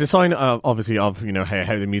 It's a sign obviously of, you know,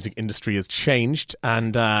 how the music industry has changed,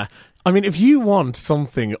 and I mean, if you want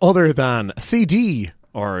something other than a CD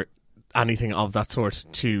or anything of that sort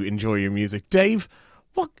to enjoy your music, Dave,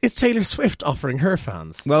 What is Taylor Swift offering her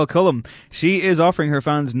fans? Well, Cullum, she is offering her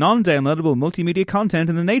fans non-downloadable multimedia content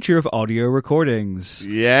in the nature of audio recordings.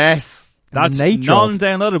 Yes. That's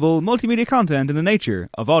non-downloadable multimedia content in the nature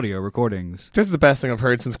of audio recordings. This is the best thing I've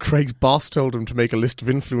heard since Craig's boss told him to make a list of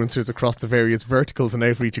influencers across the various verticals and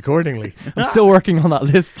outreach accordingly. I'm still working on that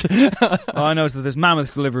list. All I know is that there's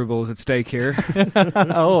mammoth deliverables at stake here.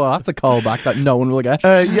 Oh, that's a callback that no one will get.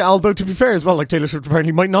 Yeah, although to be fair as well, like Taylor Swift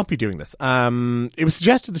apparently might not be doing this. It was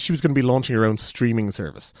suggested that she was going to be launching her own streaming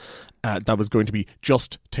service that was going to be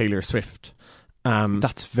just Taylor Swift.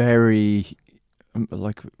 That's very...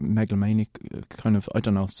 like megalomaniac kind of, I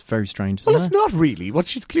don't know, it's very strange. Well, it's not really. What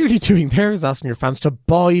she's clearly doing there is asking her fans to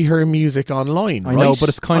buy her music online. I know, but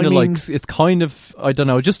it's kind of like, it's kind of, I don't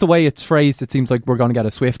know, just the way it's phrased, it seems like we're going to get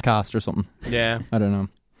a Swift cast or something. Yeah. I don't know.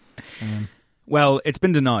 Well, it's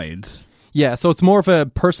been denied. Yeah, so it's more of a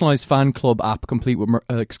personalised fan club app complete with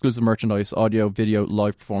exclusive merchandise, audio, video,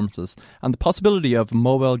 live performances, and the possibility of a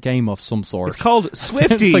mobile game of some sort. It's called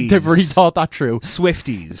Swifties. It's like they've really thought that through.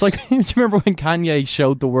 Swifties. It's like, do you remember when Kanye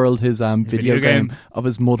showed the world his video game of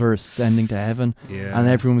his mother ascending to heaven? Yeah. And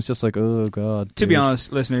everyone was just like, oh, God. To be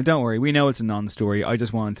honest, listener, don't worry. We know it's a non-story. I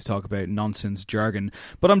just wanted to talk about nonsense jargon.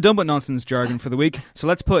 But I'm done with nonsense jargon for the week, so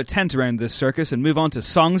let's put a tent around this circus and move on to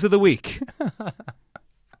Songs of the Week.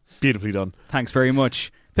 Beautifully done. Thanks very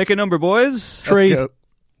much. Pick a number, boys. 3. Let's go.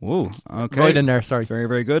 Whoa, okay. Right in there, sorry. Very,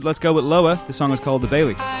 very good. Let's go with Loa. The song is called The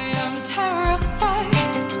Bailey. I am terrified.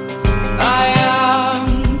 I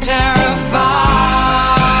am terrified.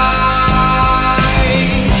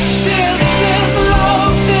 This is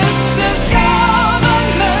love. This is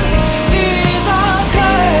government. These are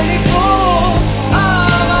grateful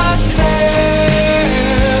of our 7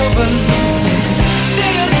 sins.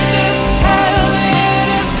 This is hell. It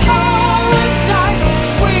is paradise.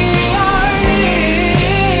 We are in.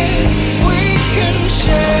 We can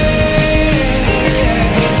share.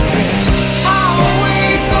 How we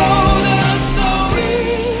go there so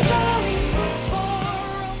easily for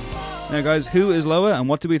a Now, guys, who is Loa and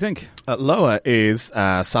what do we think? Loa is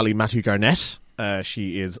Sally Matthew Garnett.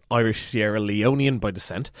 She is Irish Sierra Leonean by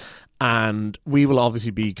descent. And we will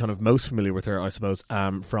obviously be kind of most familiar with her, I suppose,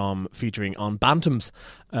 from featuring on Bantam's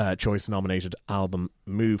choice-nominated album,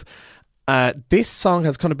 Move. This song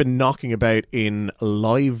has kind of been knocking about in a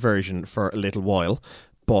live version for a little while,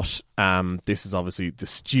 but this is obviously the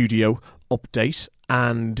studio update,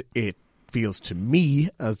 and it feels to me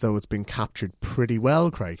as though it's been captured pretty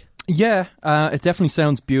well, Craig. Yeah, it definitely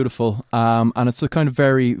sounds beautiful, and it's a kind of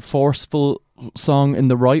very forceful song in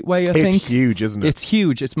the right way, I think. It's huge, isn't it? It's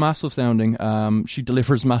huge. It's massive sounding. She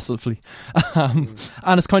delivers massively. And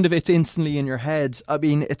it's kind of, it's instantly in your head. I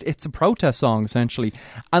mean, it's a protest song, essentially.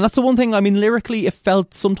 And that's the one thing, I mean, lyrically, it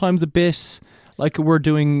felt sometimes a bit like we're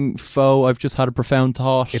doing Faux, I've just had a profound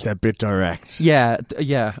thought. It's a bit direct. Yeah.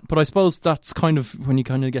 But I suppose that's kind of when you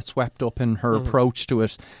kind of get swept up in her approach to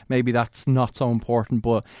it. Maybe that's not so important,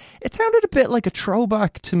 but it sounded a bit like a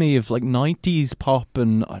throwback to me of like 90s pop,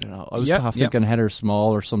 and I don't know. I was half thinking Heather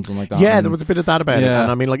Small or something like that. Yeah, and there was a bit of that about it. And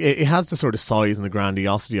I mean, like, it has the sort of size and the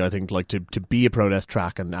grandiosity, I think, like to be a protest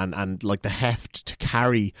track and like the heft to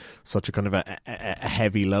carry such a kind of a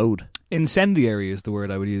heavy load. Incendiary is the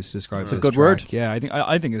word I would use to describe it. It's a good word. Yeah,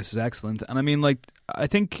 I think this is excellent. And I mean, like, I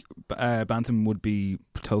think Bantam would be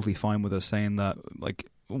totally fine with us saying that, like,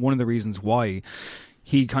 one of the reasons why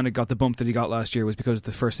he kind of got the bump that he got last year was because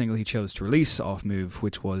the first single he chose to release off Move,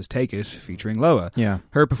 which was Take It, featuring Loa. Yeah.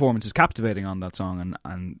 Her performance is captivating on that song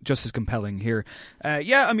and just as compelling here.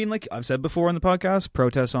 Yeah, I mean, like I've said before on the podcast,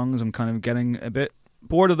 protest songs, I'm kind of getting a bit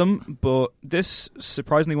bored of them, but this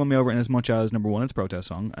surprisingly won me over in as much as, number one, it's a protest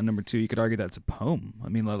song, and number two, you could argue that it's a poem. I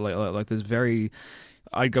mean, like this very...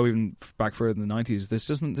 I'd go even back further than the 90s. There's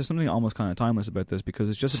something almost kind of timeless about this because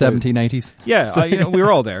it's just 1780s. Yeah, we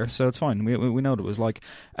were all there, so it's fine. We know what it was like.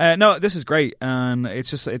 No, this is great, and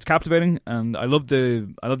it's captivating, and I love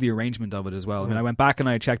the arrangement of it as well. I mean, I went back and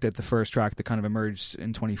I checked out the first track that kind of emerged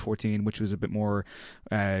in 2014, which was a bit more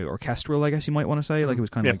orchestral, I guess you might want to say. Like it was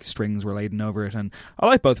kind of like strings were laden over it, and I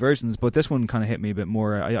like both versions, but this one kind of hit me a bit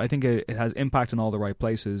more. I think it has impact in all the right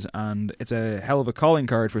places, and it's a hell of a calling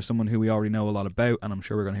card for someone who we already know a lot about, and I'm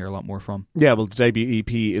sure we're going to hear a lot more from. Yeah, well, the debut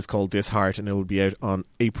EP is called Disheart, and it will be out on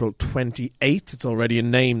April 28th. It's already a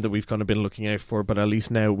name that we've kind of been looking out for, but at least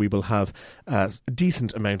now we will have a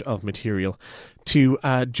decent amount of material to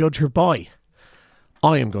judge her by.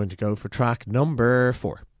 I am going to go for track number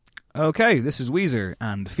 4. Okay, this is Weezer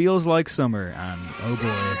and Feels Like Summer, and oh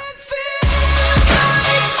boy.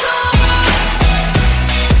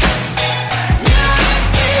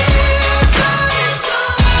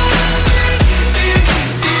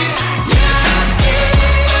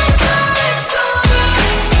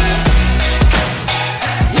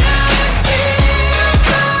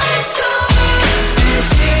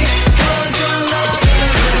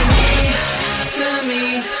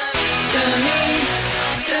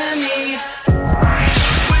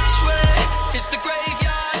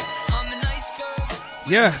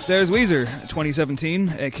 Yeah, there's Weezer,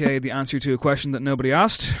 2017, aka the answer to a question that nobody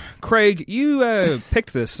asked. Craig, you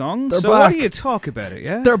picked this song, They're so back. why don't you talk about it,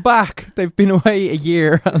 yeah? They're back. They've been away a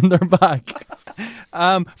year and they're back.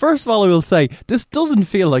 First of all, I will say, this doesn't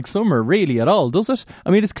feel like summer really at all, does it? I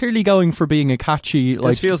mean, it's clearly going for being a catchy,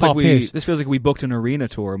 This feels pop like hit. this feels like we booked an arena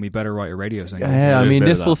tour and we better write a radio single. Yeah, I mean,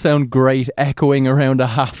 this will sound great echoing around a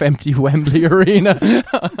half-empty Wembley arena.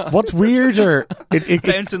 What's weirder, it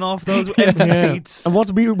bouncing off those empty seats. And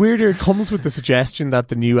what's weirder, it comes with the suggestion that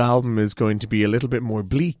the new album is going to be a little bit more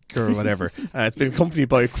bleak or whatever. It's been accompanied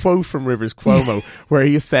by a quote from Rivers Cuomo where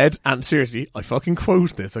he said, and seriously, I fucking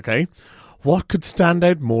quote this, okay? What could stand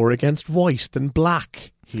out more against white than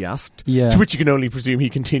black? He asked. Yeah. To which you can only presume he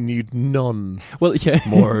continued, none. Well, yeah.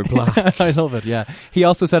 More black. I love it, yeah. He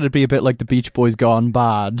also said it'd be a bit like the Beach Boys Gone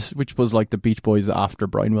Bad, which was like the Beach Boys after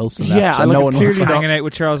Brian Wilson left. Yeah, and like no it's one clearly wants Hanging out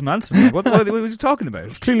with Charles Manson. Like, what are you talking about?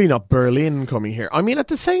 It's clearly not Berlin coming here. I mean, at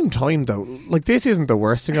the same time, though, like, this isn't the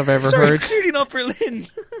worst thing I've ever Sorry, heard. it's clearly not Berlin.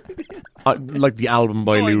 Like the album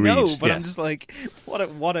by Oh, Lou I know, Reed. but yes. I'm just like, what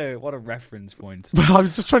a reference point. Well, I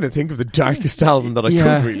was just trying to think of the darkest album that I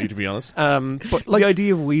Yeah. could really, to be honest. But like the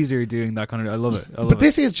idea of Weezer doing that kind of, I love it. But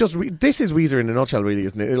this is just this is Weezer in a nutshell, really,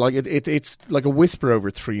 isn't it? Like it's like a whisper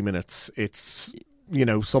over 3 minutes. It's, you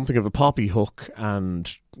know, something of a poppy hook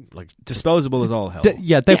and like disposable as all hell.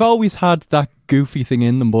 They've always had that goofy thing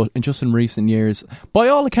in them, but just in recent years, by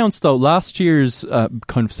all accounts, though, last year's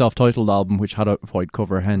kind of self-titled album, which had a white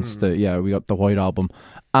cover, hence we got the white album,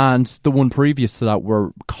 and the one previous to that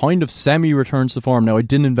were kind of semi-returns to form. Now, I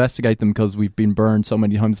didn't investigate them because we've been burned so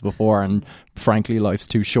many times before, and frankly, life's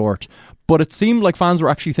too short. But it seemed like fans were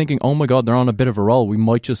actually thinking, oh my god, they're on a bit of a roll. We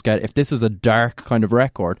might just get, if this is a dark kind of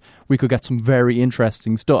record, we could get some very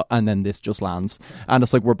interesting stuff. And then this just lands. And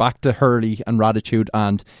it's like we're back to Hurley and Raditude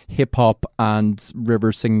and hip-hop and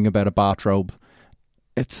Rivers singing about a bathrobe.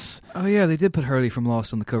 It's... Oh yeah, they did put Hurley from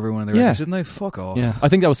Lost on the cover of one of their records, didn't they? Fuck off. Yeah, I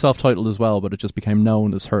think that was self-titled as well, but it just became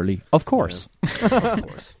known as Hurley. Of course. Yeah. Of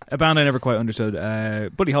course. A band I never quite understood.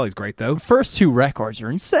 Buddy Holly's great, though. First two records are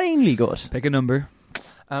insanely good. Pick a number.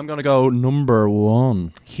 I'm going to go number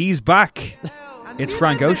 1. He's back. It's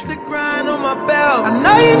Frank Ocean. I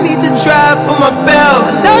know you need to drive for my belt.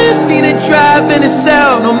 I know you seen it drive in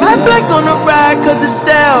itself. No matte black on the ride cause it's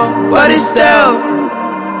stale, but it's stale.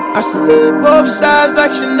 I see both sides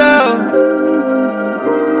like Chanel.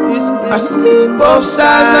 I see both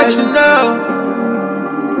sides like Chanel.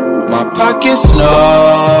 My pocket's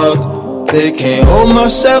snug. They can't hold my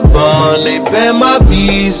 7. They ban my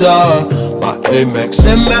Visa. My Amex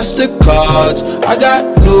and MasterCards. I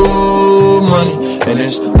got new money and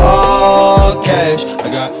it's all cash. I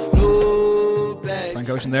got new bags. Frank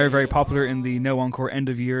Ocean there, very popular in the No Encore end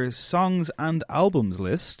of year songs and albums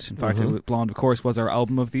list. In fact, Blonde, of course, was our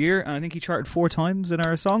album of the year, and I think he charted 4 times in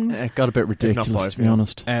our songs. It got a bit ridiculous, to be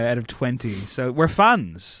honest. Out of 20. So we're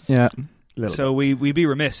fans. Yeah. So we'd be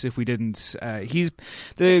remiss if we didn't.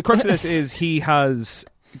 The crux of this is he has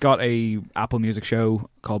got a Apple Music show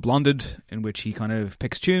called Blonded, in which he kind of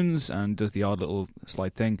picks tunes and does the odd little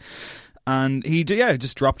slide thing. And he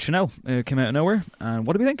just dropped Chanel. Came out of nowhere. And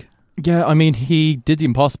what do we think? Yeah, I mean, he did the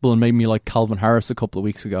impossible and made me like Calvin Harris a couple of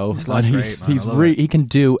weeks ago. And he can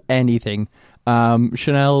do anything.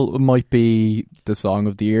 Chanel might be the song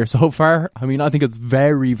of the year so far. I mean, I think it's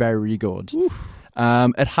very, very good.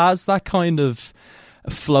 It has that kind of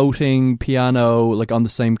floating piano, like on the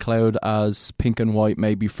same cloud as Pink and White,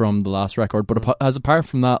 maybe from the last record. But apart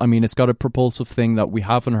from that, I mean, it's got a propulsive thing that we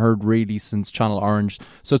haven't heard really since Channel Orange.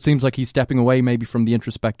 So it seems like he's stepping away maybe from the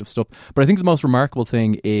introspective stuff. But I think the most remarkable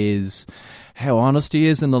thing is how honest he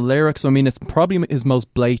is in the lyrics. I mean, it's probably his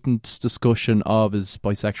most blatant discussion of his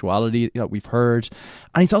bisexuality that we've heard.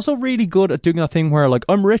 And he's also really good at doing that thing where, like,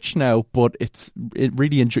 I'm rich now, but it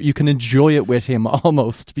really you can enjoy it with him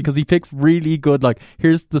almost, because he picks really good, like,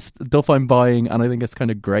 here's the stuff I'm buying, and I think it's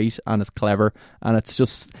kind of great and it's clever, and it's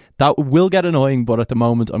just, that will get annoying, but at the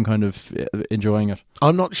moment I'm kind of enjoying it.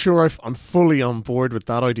 I'm not sure I'm fully on board with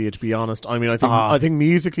that idea, to be honest. I mean, I think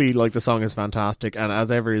musically, like, the song is fantastic, and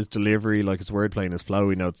as ever, his delivery, like, his wordplay and his flow,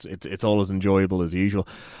 you know, it's all as enjoyable as usual.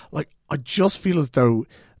 Like, I just feel as though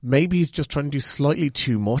maybe he's just trying to do slightly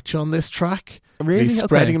too much on this track. Really? He's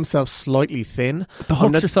spreading himself slightly thin. The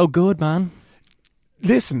hooks are so good, man.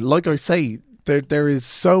 Listen, like I say, there is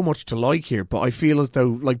so much to like here, but I feel as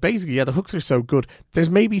though, like, basically, yeah, the hooks are so good. There's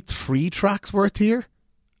maybe 3 tracks worth here,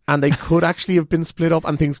 and they could actually have been split up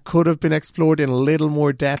and things could have been explored in a little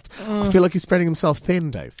more depth. I feel like he's spreading himself thin,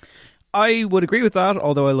 Dave. I would agree with that,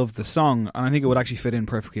 although I love the song, and I think it would actually fit in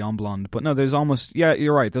perfectly on Blonde. But no, there's almost, yeah,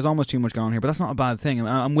 you're right, there's almost too much going on here, but that's not a bad thing.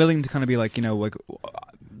 I'm willing to kind of be like, you know, like,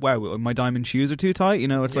 wow, my diamond shoes are too tight. You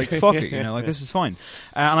know, it's like, fuck it. You know, like, this is fine.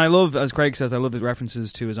 And I love, as Craig says, I love his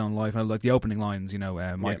references to his own life. I like the opening lines. You know,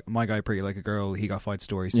 my guy pretty like a girl. He got 5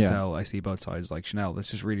 stories to tell. I see both sides like Chanel.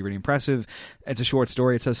 That's just really, really impressive. It's a short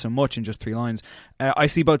story. It says so much in just 3 lines. I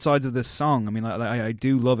see both sides of this song. I mean, I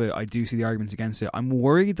do love it. I do see the arguments against it. I'm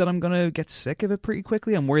worried that I'm going to get sick of it pretty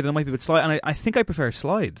quickly. I'm worried that it might be a bit Slide. And I think I prefer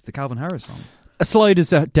Slide, the Calvin Harris song. A Slide is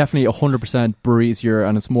definitely 100% breezier,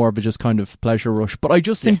 and it's more of a just kind of pleasure rush. But I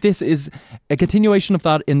just think this is a continuation of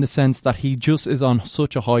that, in the sense that he just is on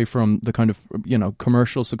such a high from the kind of, you know,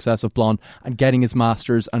 commercial success of Blonde and getting his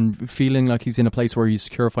masters and feeling like he's in a place where he's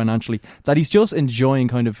secure financially, that he's just enjoying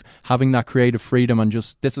kind of having that creative freedom and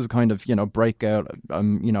just, this is kind of, you know, breakout.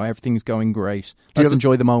 You know, everything's going great. Let's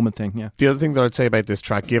enjoy the moment thing. Yeah. The other thing that I'd say about this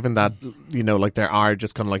track, given that, you know, like, there are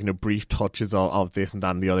just kind of like, you know, brief touches of this and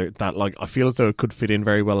that and the other, that, like, I feel as though it could fit in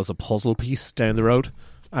very well as a puzzle piece down the road,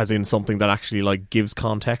 as in something that actually, like, gives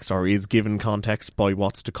context or is given context by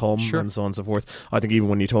what's to come, and so on and so forth. I think even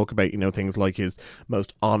when you talk about, you know, things like his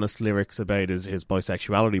most honest lyrics about his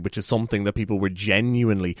bisexuality, which is something that people were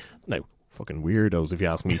genuinely, now, fucking weirdos if you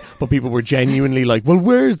ask me, but people were genuinely like, well,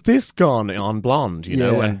 where's this gone on Blonde, you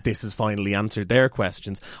know, and this has finally answered their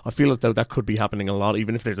questions. I feel as though that could be happening a lot.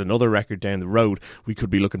 Even if there's another record down the road, we could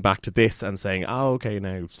be looking back to this and saying, oh, okay,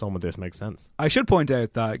 now some of this makes sense. I should point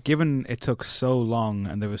out that given it took so long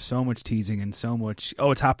and there was so much teasing and so much,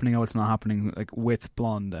 oh, it's happening, oh, it's not happening, like with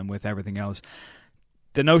Blonde and with everything else,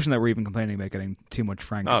 the notion that we're even complaining about getting too much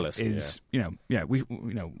Frank is, you know,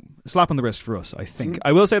 a slap on the wrist for us, I think.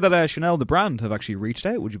 I will say that Chanel, the brand, have actually reached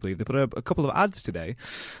out, would you believe? They put up a couple of ads today.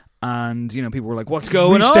 And, you know, people were like, what's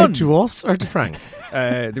going on? Reached out to us or to Frank?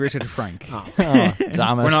 They reached out to Frank. Oh,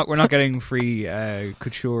 damn it. We're not getting free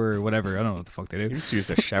couture or whatever. I don't know what the fuck they do. You just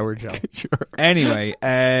use a shower gel. Anyway,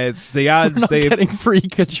 the ads, they're getting free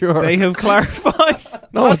couture. They have clarified.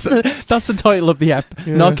 No, that's the title of the app.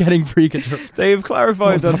 Yeah. Not getting free couture. They have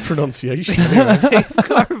clarified that pronunciation. They've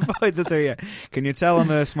clarified that they're. Can you tell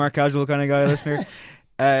I'm a smart casual kind of guy, listener?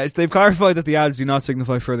 They've clarified that the ads do not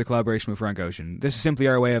signify further collaboration with Frank Ocean. This is simply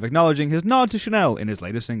our way of acknowledging his nod to Chanel in his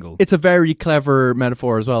latest single. It's a very clever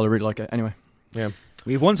metaphor as well. I really like it. Anyway. Yeah.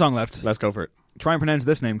 We have one song left. Let's go for it. Try and pronounce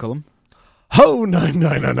this name, Cullum. Ho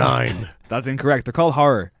 9909. That's incorrect. They're called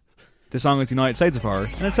Horror. The song is United States of Horror,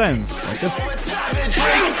 and it sounds like this.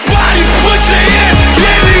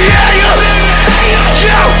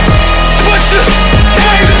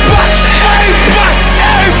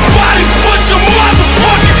 Everybody put your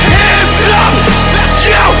motherfucking hands up,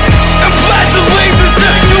 yo, and pledge allegiance to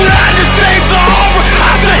the United States of Horror.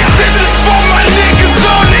 I say this is for my niggas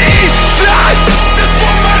on the east side. This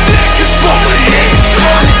for my niggas on the east,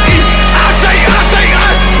 on the east. I say,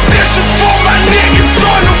 this is for my niggas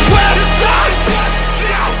on the west side.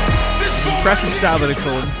 Yo, impressive stab at it,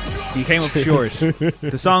 Colin. You came up short.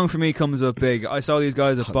 The song for me comes up big. I saw these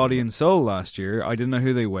guys at Body and Soul last year. I didn't know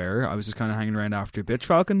who they were. I was just kind of hanging around after Bitch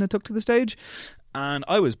Falcon that took to the stage, and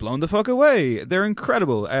I was blown the fuck away. They're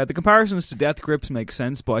incredible. The comparisons to Death Grips make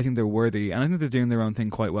sense, but I think they're worthy, and I think they're doing their own thing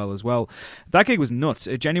quite well as well. That gig was nuts.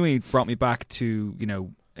 It genuinely brought me back to, you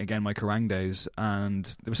know, again, my Kerrang days, and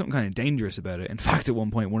there was something kind of dangerous about it. In fact, at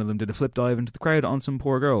one point, one of them did a flip dive into the crowd on some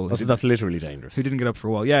poor girl. That's literally dangerous. Who didn't get up for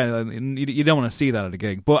a while. Yeah, you don't want to see that at a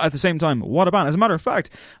gig. But at the same time, what a band. As a matter of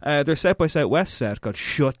fact, their South by Southwest set got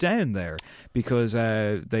shut down there because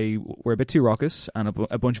they were a bit too raucous, and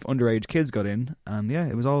a bunch of underage kids got in, and yeah,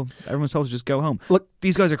 everyone was told to just go home. Look,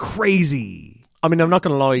 these guys are crazy. I mean, I'm not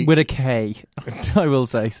going to lie. With a K, I will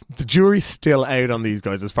say. The jury's still out on these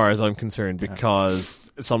guys as far as I'm concerned, because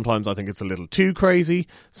sometimes I think it's a little too crazy.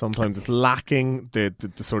 Sometimes it's lacking the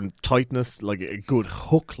sort of tightness, like a good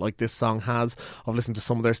hook like this song has. I've listened to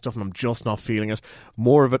some of their stuff and I'm just not feeling it.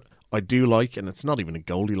 More of it I do like, and it's not even a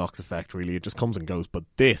Goldilocks effect really. It just comes and goes. But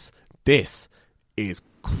this is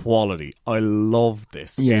quality. I love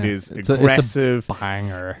this. Yeah, it is aggressive. It's a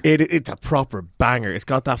banger. It's a proper banger. It's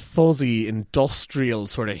got that fuzzy industrial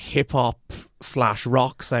sort of hip hop /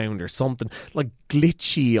 rock sound or something, like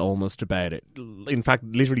glitchy almost about it. In fact,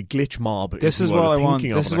 literally glitch mob. This is what I want.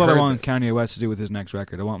 This is what I want Kanye West to do with his next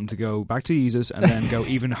record. I want him to go back to Jesus and then go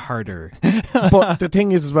even harder. But the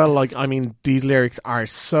thing is as well, like, I mean, these lyrics are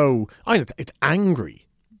so, I mean, it's angry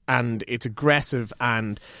and it's aggressive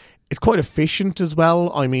and it's quite efficient as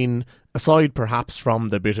well. I mean, aside perhaps from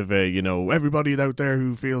the bit of a, you know, everybody out there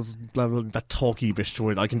who feels blah, blah, that talky-ish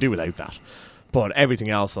towards, I can do without that. But everything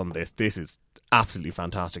else on this is absolutely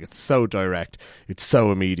fantastic. It's so direct. It's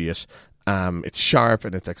so immediate. It's sharp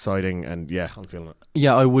and it's exciting, and yeah, I'm feeling it.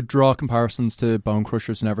 Yeah, I would draw comparisons to Bone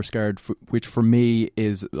Crusher's Never Scared, which for me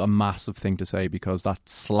is a massive thing to say because that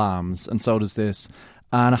slams, and so does this.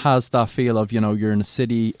 And it has that feel of, you're in a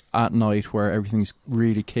city at night where everything's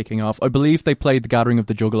really kicking off. I believe they played The Gathering of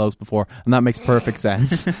the Juggalos before, and that makes perfect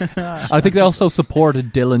sense. I think they also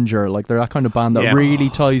supported Dillinger. Like, they're that kind of band that really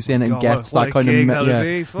ties in and gets that kind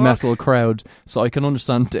of metal crowd. So I can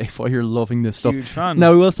understand, Dave, why you're loving this stuff. Huge fan.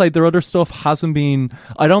 Now, I will say their other stuff hasn't been...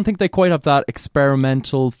 I don't think they quite have that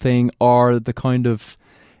experimental thing or the kind of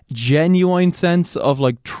genuine sense of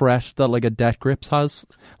like threat that like a Death Grips has.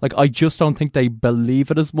 Like, I just don't think they believe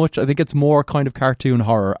it as much. I think it's more kind of cartoon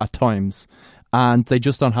horror at times, and they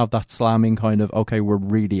just don't have that slamming kind of, okay, we're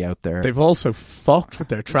really out there. They've also fucked with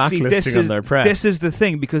their track listing on their press. This is the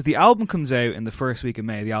thing, because the album comes out in the first week of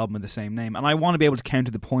May, the album with the same name, and I want to be able to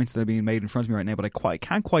counter the points that are being made in front of me right now, but I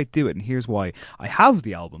can't quite do it, and here's why. I have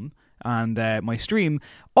the album and my stream,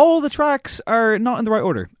 all the tracks are not in the right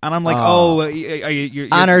order, and I'm like, you're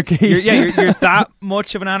anarchy. You're that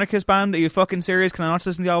much of an anarchist band? Are you fucking serious? Can I not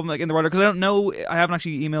listen to the album like in the right order? Because I don't know, I haven't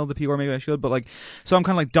actually emailed the PR, maybe I should, but like, so I'm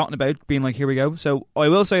kind of like dotting about, being like, here we go. So I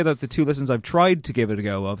will say that the 2 listens I've tried to give it a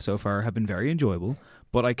go of so far have been very enjoyable,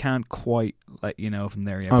 but I can't quite let you know from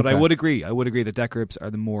there yet. Okay. But I would agree that Death Grips are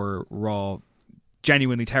the more raw,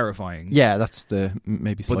 genuinely terrifying. Yeah, that's the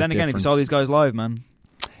maybe slight But then again, difference. if you saw these guys live, man.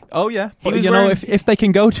 Oh yeah, but if they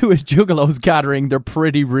can go to a Juggalos gathering, they're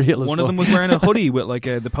pretty real. One of them was wearing a hoodie with like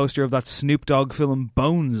the poster of that Snoop Dogg film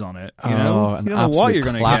Bones on it. You don't know what you're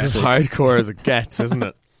going to get. It's as hardcore as it gets, isn't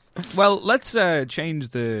it? Well, let's change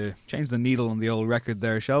the needle on the old record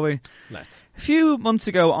there, shall we? Let's. A few months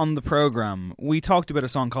ago on the programme, we talked about a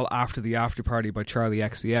song called After the After Party by Charlie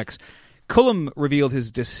XCX. Cullum revealed his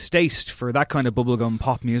distaste for that kind of bubblegum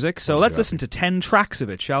pop music, so let's listen to 10 tracks of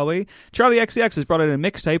it, shall we? Charlie XCX has brought out a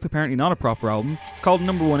mixtape, apparently not a proper album. It's called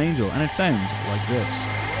Number One Angel, and it sounds like this.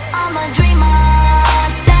 I'm a dreamer,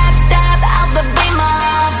 step out the beamer,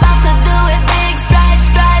 about to do it big,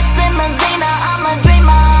 stretch, limousine. I'm a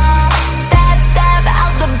dreamer, step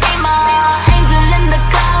out the beamer, angel in the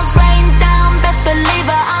clouds, rain down, best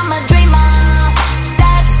believer. I'm a dreamer,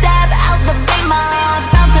 step out the beamer,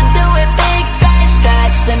 about to do it big,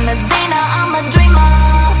 stretch, limousine. I'm a dreamer,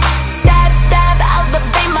 step out the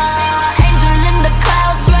beamer, angel in the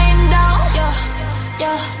clouds, rain down,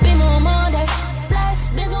 beamer on Monday, flash,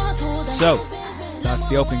 biz on a Tuesday. So, that's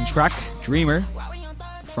the opening track, Dreamer,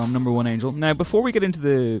 from Number One Angel. Now, before we get into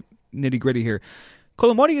the nitty-gritty here,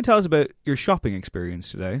 Cullum, what do you tell us about your shopping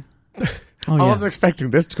experience today? I wasn't expecting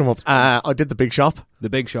this to come up. I did the Big Shop. The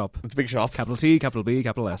Big Shop. The Big Shop. Capital T, capital B,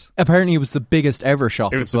 capital S. Apparently it was the biggest ever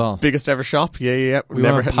shop It was as well. the biggest ever shop. Yeah. We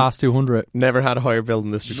never past 200. Never had a higher bill than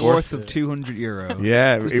this before. North of €200.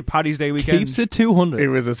 Yeah. It was the Paddy's Day weekend. Keeps it 200. It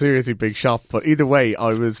was a seriously big shop. But either way,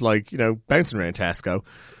 I was like, bouncing around Tesco.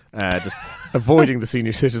 Just avoiding the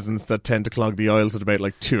senior citizens that tend to clog the aisles at about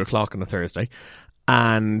like 2 o'clock on a Thursday.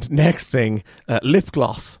 And next thing, lip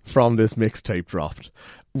gloss from this mixtape dropped,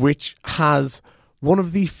 which has one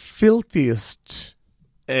of the filthiest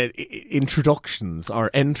introductions or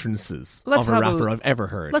entrances of a rapper I've ever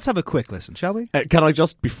heard. Let's have a quick listen, shall we? Can I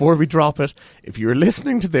just, before we drop it, if you're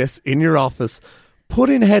listening to this in your office, put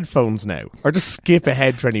in headphones now, or just skip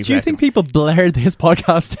ahead for any Do you think people blare this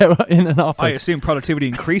podcast out in an office? I assume productivity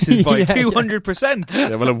increases by 200%.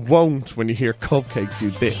 Yeah, well, it won't when you hear Cupcake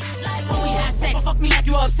do this. Fuck me like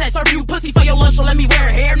you obsessed. Serve you pussy for your lunch, so let me wear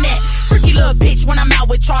a hairnet. Freaky little bitch when I'm out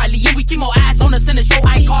with Charlie, and we keep more ass on us than the show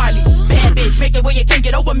iCarly. Bad bitch, make it where you can't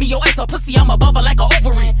get over me. Your ass a pussy, I'm above her like a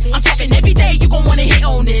ovary. I'm talking every day, you gon' wanna hit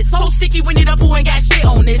on this. So sticky, we need a poo and got shit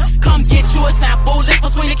on this. Come get you a sample, lip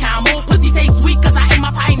between the camel. Pussy taste sweet, cause I ate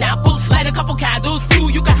my pineapple. Light a couple candles, blue,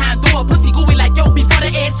 you can handle a pussy gooey like yo before the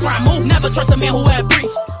eggs scramble. Never trust a man who wear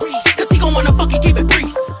briefs, cause he gon' wanna fucking keep it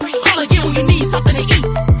brief. Call again when you need something to eat.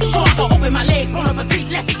 So I go open my legs, on a petite,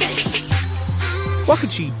 let's get it. What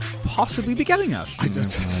could she possibly be getting at? I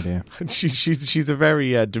just no idea. She's a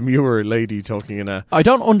very demure lady talking in a... I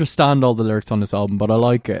don't understand all the lyrics on this album, but I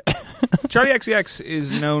like it. Charlie XCX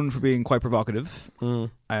is known for being quite provocative.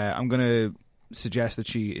 I'm going to suggest that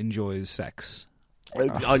she enjoys sex. I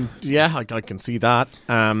can see that.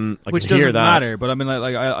 Which doesn't matter, but I mean,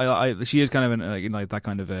 like she is kind of in like that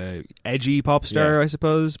kind of a edgy pop star, I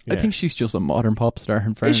suppose. I think she's just a modern pop star.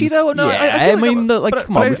 In fairness. Is she though? No, yeah, I mean,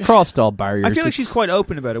 come on, we've crossed all barriers. I feel like she's quite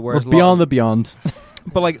open about it. Whereas we're beyond the beyond.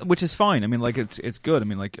 But like, which is fine. I mean, like it's good. I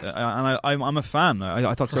mean, like, and I'm a fan.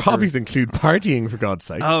 I thought her hobbies include partying, for God's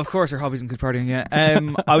sake. Oh, of course, her hobbies include partying. Yeah.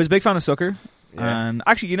 I was a big fan of Sucker. Yeah. And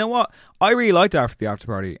actually, you know what? I really liked After the After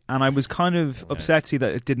Party, and I was kind of upset to see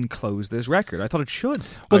that it didn't close this record. I thought it should.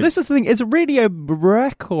 Well, this is the thing. Is it really a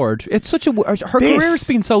record? It's such a... Her career's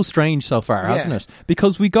been so strange so far, hasn't it?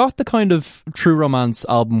 Because we got the kind of True Romance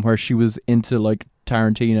album where she was into, like,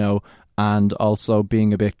 Tarantino and also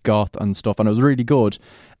being a bit goth and stuff, and it was really good.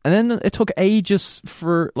 And then it took ages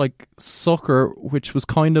for like Sucker, which was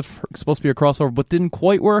kind of supposed to be a crossover, but didn't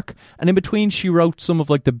quite work. And in between, she wrote some of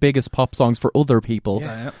like the biggest pop songs for other people.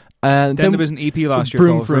 Yeah. And then there was an EP last year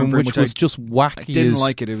called Vroom, which was just wacky. I didn't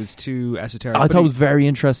like it. It was too esoteric. I thought it was very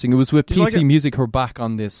interesting. It was with PC like Music who are back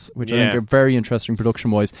on this, which I think are very interesting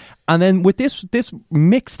production-wise. And then with this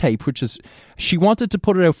mixtape, which is... She wanted to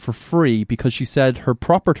put it out for free because she said her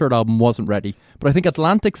proper third album wasn't ready. But I think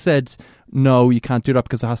Atlantic said, no, you can't do that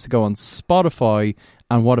because it has to go on Spotify.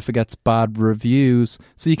 And what if it gets bad reviews?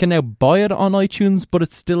 So you can now buy it on iTunes, but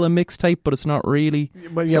it's still a mixtape, but it's not really.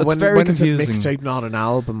 Well, so it's very confusing. Is a mixtape not an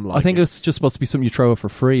album? Like I think it's just supposed to be something you throw out for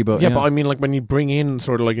free. But but I mean, like when you bring in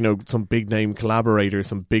sort of like, you know, some big name collaborators,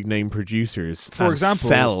 some big name producers, for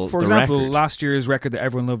example, record. last year's record that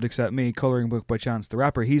everyone loved except me, Colouring Book by Chance the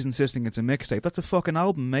Rapper, he's insisting it's a mixtape. That's a fucking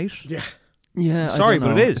album, mate. Yeah, sorry,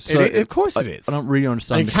 but it is. Of course it is. I don't really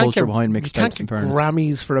understand the culture behind mixtapes. You can't get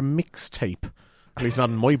Grammys for a mixtape. At least not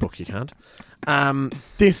in my book, you can't.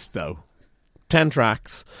 This, though, 10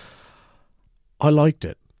 tracks, I liked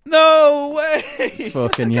it. No way!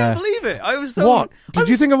 Fucking I can't believe it. I was so... What? Did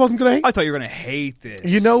you think I wasn't going to hate it? I thought you were going to hate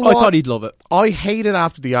this. You know what? I thought he'd love it. I hated it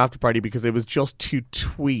after the after party because it was just too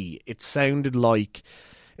twee. It sounded like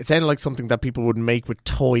something that people would make with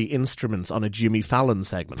toy instruments on a Jimmy Fallon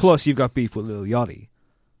segment. Plus, you've got beef with Lil Yachty.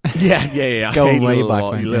 Yeah. Go way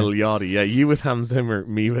back, Lil Yachty. Yeah, you with Hans Zimmer,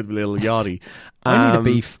 me with Lil Yachty. I need a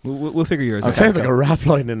beef. We'll figure yours out. It sounds like a rap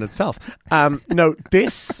line in itself. No,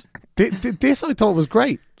 this I thought was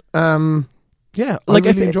great. Yeah, like I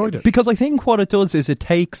really enjoyed it. Because I think what it does is it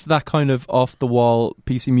takes that kind of off-the-wall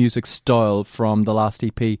PC Music style from the last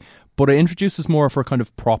EP, but it introduces more of her kind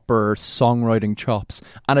of proper songwriting chops,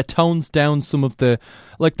 and it tones down some of the...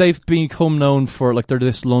 Like, they've become known for... Like, they're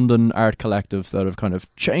this London art collective that have kind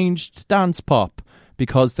of changed dance pop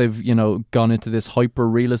because they've, you know, gone into this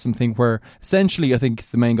hyper-realism thing where essentially I think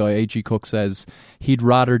the main guy, A.G. Cook, says he'd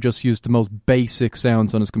rather just use the most basic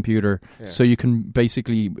sounds on his computer so you can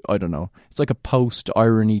basically, I don't know, it's like a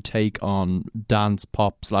post-irony take on dance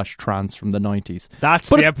pop / trance from the 90s. That's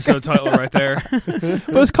the episode title right there.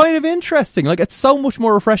 But it's kind of interesting. Like, it's so much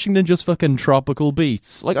more refreshing than just fucking tropical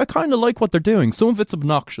beats. Like, I kind of like what they're doing. Some of it's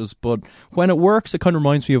obnoxious, but when it works, it kind of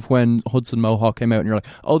reminds me of when Hudson Mohawk came out and you're like,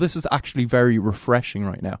 oh, this is actually very refreshing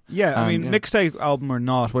right now. Yeah, I mean, mixtape album or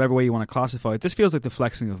not, whatever way you want to classify it, this feels like the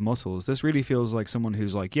flexing of muscles. This really feels like someone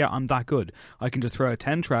who's like, yeah, I'm that good. I can just throw out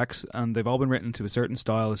 10 tracks and they've all been written to a certain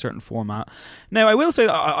style, a certain format. Now, I will say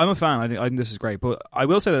that I'm a fan. I think this is great, but I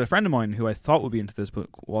will say that a friend of mine who I thought would be into this but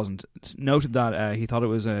wasn't, noted that he thought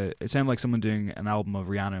it sounded like someone doing an album of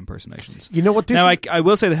Rihanna impersonations. You know what this Now, I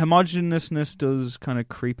will say the homogeneousness does kind of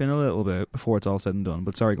creep in a little bit before it's all said and done,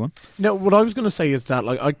 but sorry, go on. No, what I was going to say is that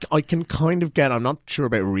like I can kind of get, I'm not sure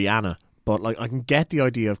about Rihanna, but like I can get the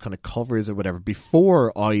idea of kind of covers or whatever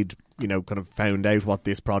before I'd, you know, kind of found out what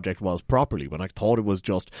this project was properly. When I thought it was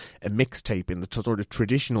just a mixtape in the sort of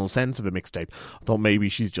traditional sense of a mixtape, I thought maybe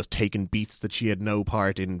she's just taken beats that she had no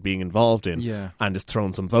part in being involved in and just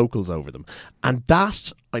thrown some vocals over them. And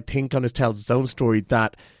that, I think, kind of tells its own story,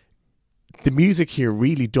 that the music here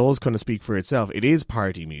really does kind of speak for itself. It is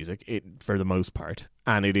party music, for the most part,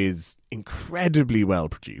 and it is incredibly well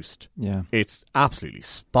produced. Yeah, it's absolutely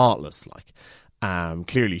spotless. Like,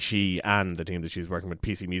 clearly she and the team that she's working with,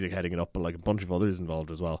 PC Music heading it up, but like a bunch of others involved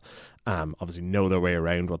as well, obviously know their way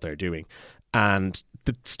around what they're doing. And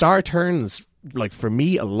the star turns, like for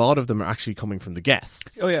me, a lot of them are actually coming from the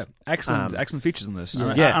guests. Oh yeah, excellent features in this.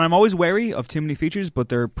 And yeah, and I'm always wary of too many features, but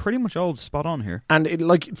they're pretty much all spot on here. And it,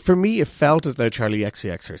 like for me, it felt as though Charlie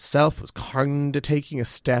XCX herself was kind of taking a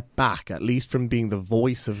step back, at least from being the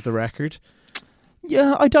voice of the record.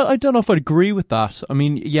 Yeah, I don't know if I'd agree with that. I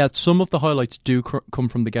mean, yeah, some of the highlights do come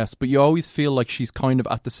from the guests, but you always feel like she's kind of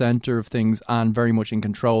at the centre of things and very much in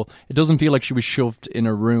control. It doesn't feel like she was shoved in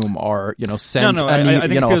a room or, you know, sent I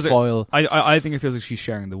think a file. I think it feels like she's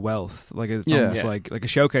sharing the wealth. Like it's almost like a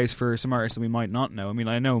showcase for some artists that we might not know. I mean,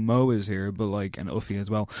 I know Mo is here, but like, and Uffy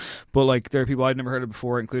as well. But like, there are people I'd never heard of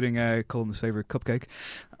before, including Cullum's favourite Cupcake.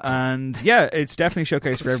 And yeah, it's definitely a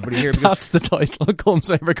showcase for everybody here. That's the title, Cullum's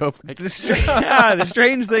favourite Cupcake. The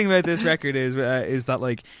strange thing about this record is that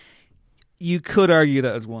like you could argue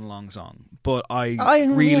that it's one long song, but I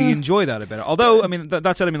really enjoy that a bit. Although, I mean,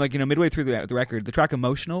 that said, I mean, like, you know, midway through the record, the track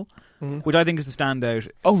 "Emotional," which I think is the standout.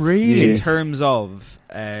 Oh, really? In terms of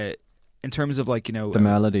like, you know, the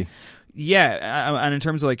melody. Yeah, and in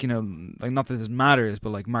terms of like, you know, like, not that this matters, but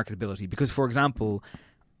like marketability. Because, for example,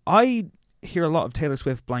 I hear a lot of Taylor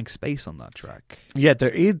Swift "Blank Space" on that track. Yeah, there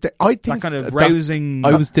is. I think that kind of rousing.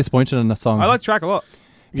 I was disappointed in that song. I like the track a lot.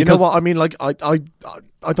 You know what I mean? Like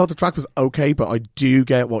I thought the track was okay, but I do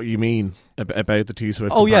get what you mean about the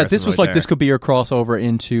T-Swift. Oh yeah, this was right like this could be your crossover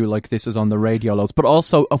into like this is on the radio loads, but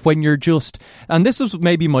also when you're just, and this is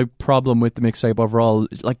maybe my problem with the mixtape overall.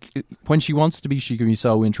 Like when she wants to be, she can be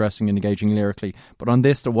so interesting and engaging lyrically, but on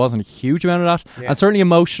this there wasn't a huge amount of that, and certainly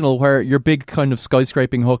emotional. Where your big kind of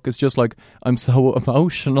skyscraping hook is just like I'm so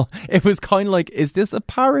emotional. It was kind of like, is this a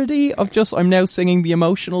parody of just I'm now singing the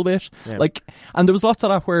emotional bit? Like, and there was lots of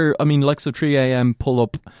that where I mean, like so 3 a.m. pull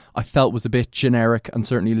up, I felt was a bit generic, and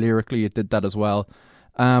certainly lyrically it did that as well.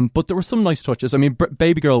 But there were some nice touches. I mean,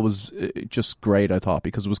 Baby Girl was just great, I thought,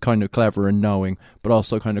 because it was kind of clever and knowing, but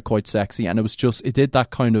also kind of quite sexy. And it was just, it did that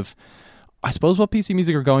kind of, I suppose what PC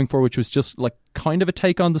Music are going for, which was just like kind of a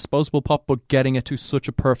take on disposable pop, but getting it to such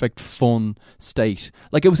a perfect fun state.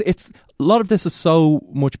 Like it's a lot of this is so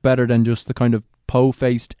much better than just the kind of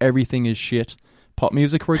po-faced everything is shit pop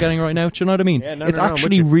music we're getting right now. Do you know what I mean? Yeah, it's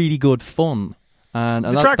actually really good fun. And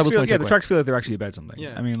the tracks feel like they're actually about something.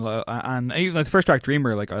 Yeah. I mean, and even like the first track,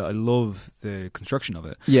 Dreamer, like I love the construction of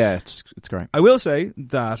it. Yeah, it's great. I will say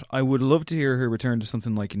that I would love to hear her return to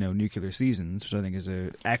something like, you know, Nuclear Seasons, which I think is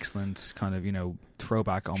an excellent kind of, you know,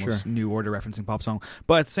 throwback, almost New Order referencing pop song.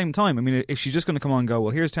 But at the same time, I mean, if she's just going to come on and go,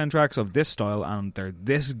 well, here's 10 tracks of this style and they're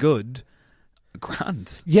this good,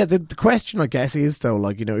 grand. Yeah, the question I guess is though,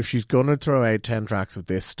 like, you know, if she's going to throw out 10 tracks of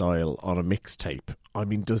this style on a mixtape, I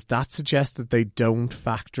mean, does that suggest that they don't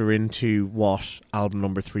factor into what album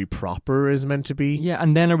number 3 proper is meant to be? Yeah,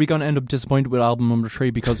 and then are we going to end up disappointed with album number 3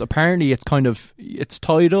 because apparently it's kind of, it's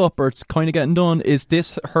tied up or it's kind of getting done. Is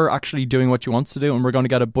this her actually doing what she wants to do, and we're going to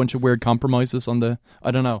get a bunch of weird compromises on the,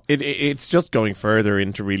 I don't know. It's just going further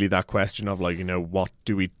into really that question of, like, you know, what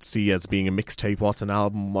do we see as being a mixtape, what's an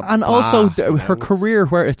album, what, and also her career,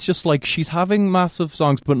 where it's just like she's having massive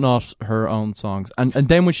songs but not her own songs, and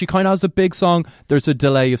then when she kind of has a big song, there's a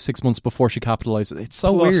delay of 6 months before she capitalizes. It's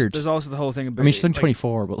so weird. There's also the whole thing about, I mean, she's only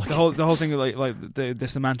 24, but like the whole thing like the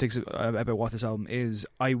semantics about what this album is.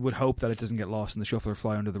 I would hope that it doesn't get lost in the shuffle or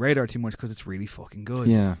fly under the radar too much, because it's really fucking good.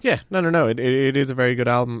 No. It is a very good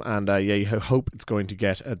album, and you hope it's going to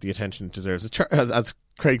get the attention it deserves. As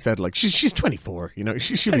Craig said, like she's 24, you know,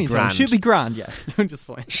 she'll be grand. She'll be grand, yeah. Doing just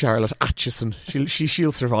fine. Charlotte Atchison,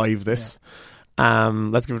 she'll survive this.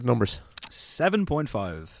 Let's give it numbers.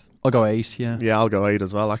 7.5. I'll go 8, yeah. Yeah, I'll go 8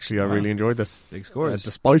 as well. Actually, I really enjoyed this. Big scores.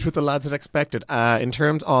 Despite what the lads had expected. In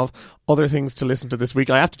terms of other things to listen to this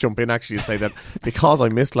week, I have to jump in actually and say that because I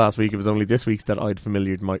missed last week, it was only this week that I'd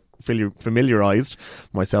familiarised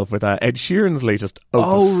myself with Ed Sheeran's latest opus.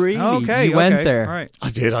 Oh, really? Okay, you went there. All right.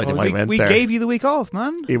 I did. I went there. We gave you the week off,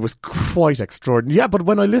 man. It was quite extraordinary. Yeah, but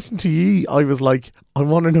when I listened to you, I was like, I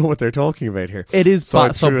want to know what they're talking about here. It is so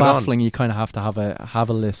baffling. You kind of have to have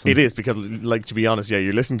a listen. It is, because, like, to be honest, yeah,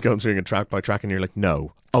 you're listening, going through it track by track, and you're like,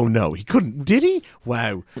 no. Oh no, he couldn't. Did he?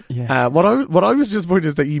 Wow. Yeah. What I was just worried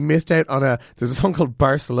is that you missed out on there's a song called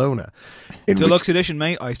Barcelona. Deluxe edition,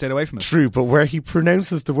 mate. I stayed away from it. True, but where he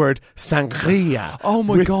pronounces the word sangria. Oh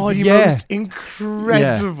my God, the most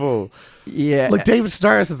incredible. Yeah. Like David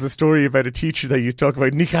Starr has the story about a teacher that used to talk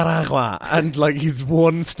about Nicaragua, and like he's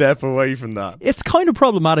one step away from that. It's kind of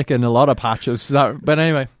problematic in a lot of patches, but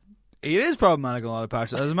anyway. It is problematic in a lot of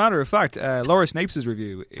patches. As a matter of fact, Laura Snapes'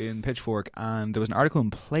 review in Pitchfork, and there was an article in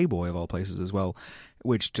Playboy of all places as well,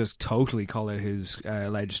 which just totally called out his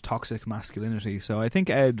alleged toxic masculinity. So I think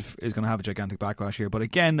Ed is going to have a gigantic backlash here. But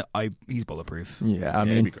again, he's bulletproof. Yeah, I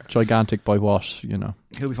mean, gigantic by what, you know.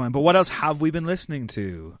 He'll be fine. But what else have we been listening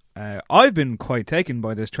to? I've been quite taken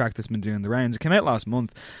by this track that's been doing the rounds. It came out last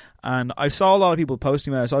month, and I saw a lot of people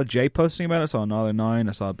posting about it. I saw Jay posting about it, I saw Northern 9,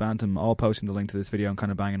 I saw Bantam all posting the link to this video and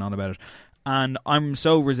kind of banging on about it. And I'm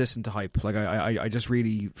so resistant to hype. Like I just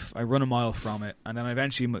really, I run a mile from it, and then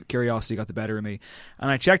eventually curiosity got the better of me,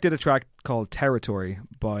 and I checked out a track called Territory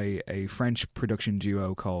by a French production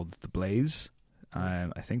duo called The Blaze. I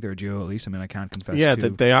think they're a duo, at least. I mean, I can't confess. Yeah,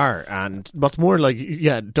 they are. And what's more, like,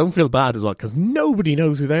 don't feel bad as well, because nobody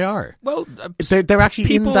knows who they are. Well, they're actually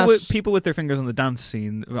people with their fingers on the dance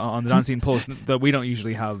scene pulse that we don't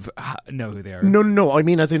usually know who they are. No. I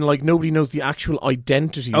mean, as in, like, nobody knows the actual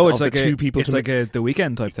identities of the two people. It's like a The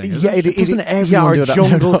Weeknd type thing. Doesn't everyone do that?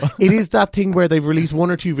 Jungle. It is that thing where they've released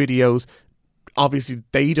 1 or 2 videos. Obviously,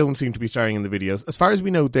 they don't seem to be starring in the videos. As far as we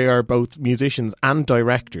know, they are both musicians and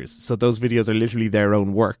directors, so those videos are literally their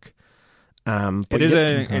own work.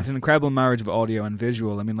 It's an incredible marriage of audio and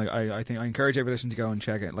visual. I mean, like I think I encourage every listener to go and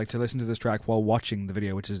check it, like to listen to this track while watching the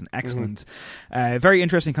video, which is an excellent, very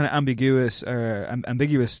interesting kind of ambiguous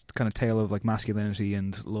kind of tale of like masculinity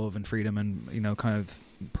and love and freedom, and, you know, kind of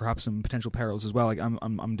perhaps some potential perils as well. Like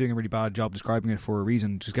I'm doing a really bad job describing it for a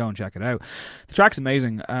reason. Just go and check it out. The track's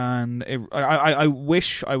amazing, and I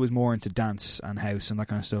wish I was more into dance and house and that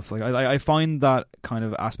kind of stuff. Like I find that kind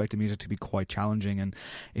of aspect of music to be quite challenging, and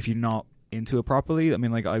if you're not into it properly, I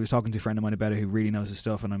mean, like I was talking to a friend of mine about it who really knows his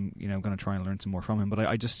stuff, and I'm going to try and learn some more from him. But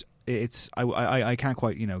I can't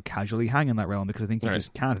quite casually hang in that realm, because I think you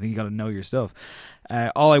just can't. I think you got to know your stuff.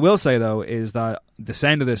 All I will say though is that the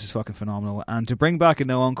sound of this is fucking phenomenal, and to bring back a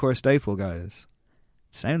No Encore staple, guys,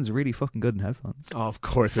 it sounds really fucking good in headphones. Oh, of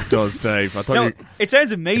course it does, Dave. I thought it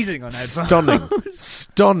sounds amazing on headphones.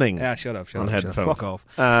 Stunning. Yeah, shut up. Headphones. Fuck off.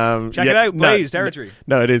 Check it out, Blaze territory.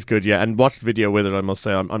 No, it is good. Yeah, and watch the video with it. I must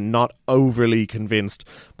say, I'm not overly convinced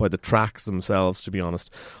by the tracks themselves. To be honest,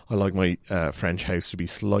 I like my French house to be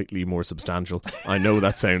slightly more substantial. I know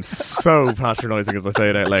that sounds so patronising as I say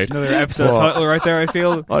it out loud. Another episode title right there. I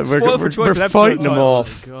feel we're fighting them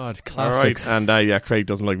off. God, classics. All right. And Craig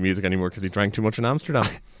doesn't like music anymore because he drank too much in Amsterdam.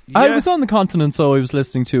 Yeah. I was on the continent, so I was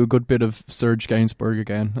listening to a good bit of Serge Gainsbourg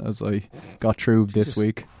again as I got through this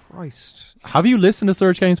week. Christ. Have you listened to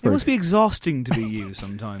Serge Gainsbourg? It must be exhausting to be you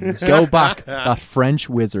sometimes. Go back, that French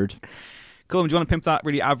wizard. Cool. Do you want to pimp that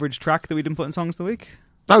really average track that we didn't put in Songs of the Week?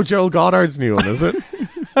 Oh, Joel Goddard's new one, is it?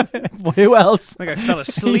 Who else? I think I fell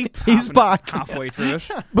asleep. He's back halfway through it.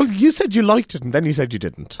 Well, you said you liked it, and then you said you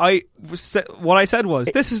didn't. What I said was,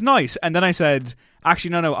 this is nice, and then I said, actually,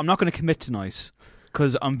 no, I'm not going to commit to nice,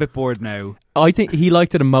 because I'm a bit bored now. I think he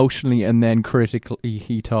liked it emotionally, and then critically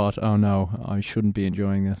he thought, oh no, I shouldn't be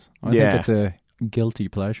enjoying this. I think it's a guilty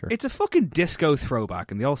pleasure. It's a fucking disco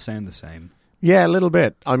throwback, and they all sound the same. Yeah, a little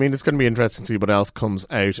bit. I mean, it's going to be interesting to see what else comes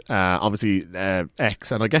out. Obviously,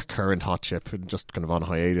 X and I guess current Hot Chip, just kind of on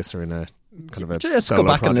hiatus or in a kind of a just go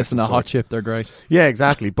back and listen to Hot Chip. They're great. Yeah,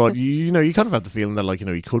 exactly. But you kind of have the feeling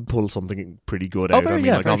that he could pull something pretty good out.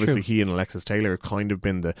 Obviously, he and Alexis Taylor have kind of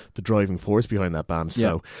been the driving force behind that band.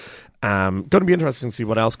 Yeah. So, going to be interesting to see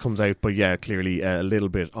what else comes out. But yeah, clearly a little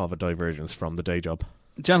bit of a divergence from the day job.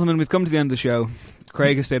 Gentlemen, we've come to the end of the show.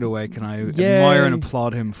 Craig has stayed awake, and I admire and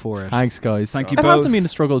applaud him for it. Thanks, guys. Thank you both. It hasn't been a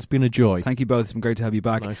struggle, it's been a joy. Thank you both. It's been great to have you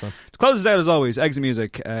back. Nice one. To close us out, as always, Exit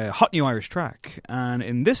Music, hot new Irish track. And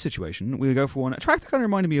in this situation, we'll go for a track that kind of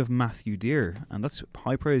reminded me of Matthew Deere, and that's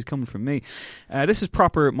high praise coming from me. This is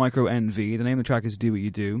proper Micro NV. The name of the track is Do What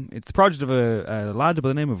You Do. It's the project of a lad by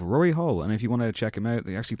the name of Rory Hall, and if you want to check him out,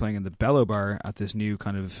 they're actually playing in the Bellow Bar at this new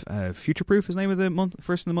kind of Future-Proof is the name of the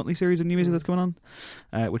first in the monthly series of new music that's going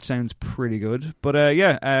on, which sounds pretty good. But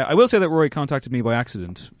I will say that Rory contacted me by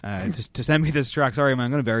accident to send me this track. Sorry, man,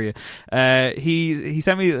 I'm going to bury you. He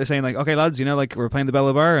sent me saying, like, okay, lads, we're playing the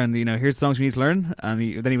Bellow Bar, and here's the songs we need to learn.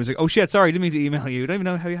 And then he was like, oh shit, sorry, I didn't mean to email you. I don't even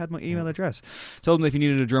know how you had my email address. Told him if he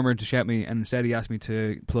needed a drummer to shout me, and instead he asked me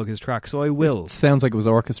to plug his track, so I will. It sounds like it was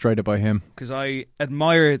orchestrated by him. Because I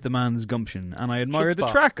admire the man's gumption, and I admire the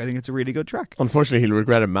track. I think it's a really good track. Unfortunately, he'll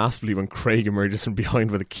regret it massively when Craig emerges from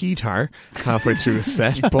behind with a keytar halfway through his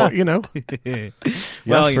set, but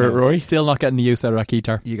Well, for it, Roy. Still not getting the use out of that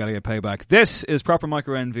guitar. You got to get payback. This is Proper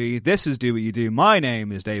Micro NV. This is Do What You Do. My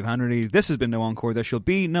name is Dave Hanratty. This has been No Encore. There shall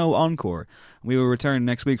be no encore. We will return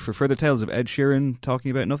next week for further tales of Ed Sheeran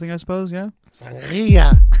talking about nothing, I suppose, yeah?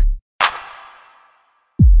 Sangria.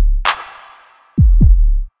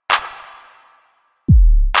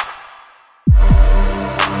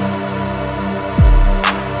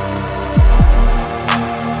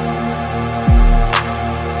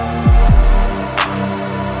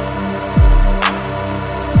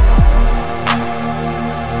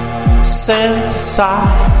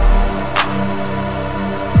 Synthesize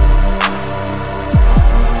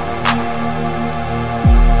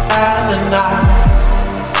and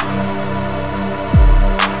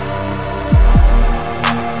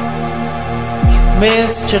you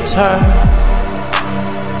missed your turn.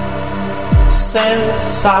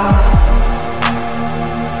 Synthesize,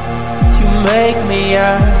 you make me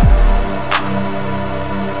yearn.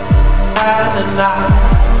 And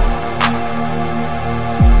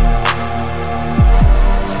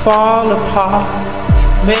fall apart,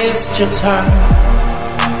 missed your turn.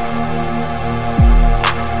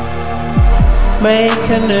 Make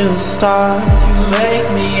a new start, you make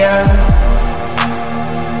me yearn.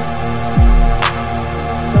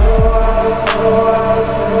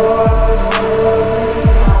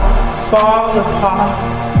 Fall apart.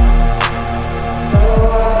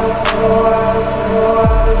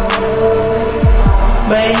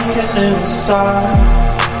 Make a new start.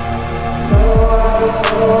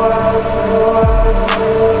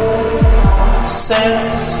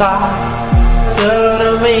 Synthesize, do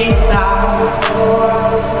to me now.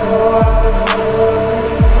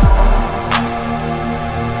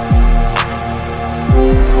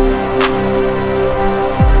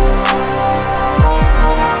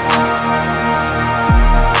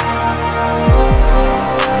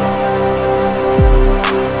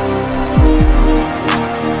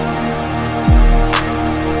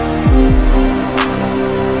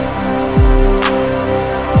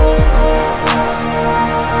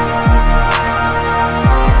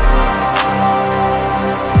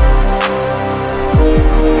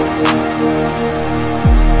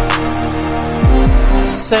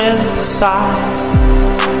 synthesize.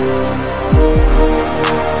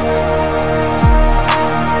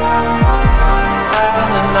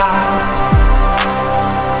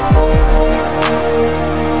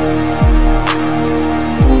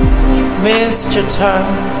 Missed your turn,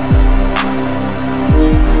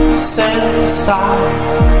 synthesize.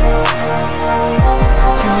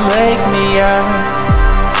 You make me yearn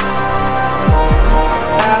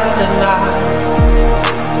at the night.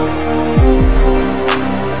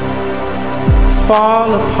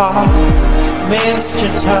 Fall apart, missed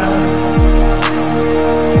your turn.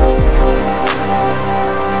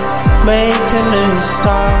 Make a new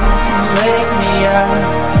start, you make me yearn.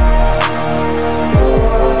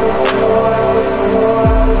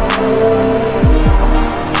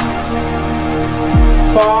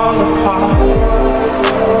 Fall apart.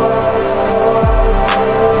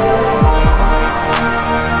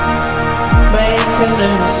 Make a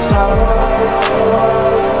new start.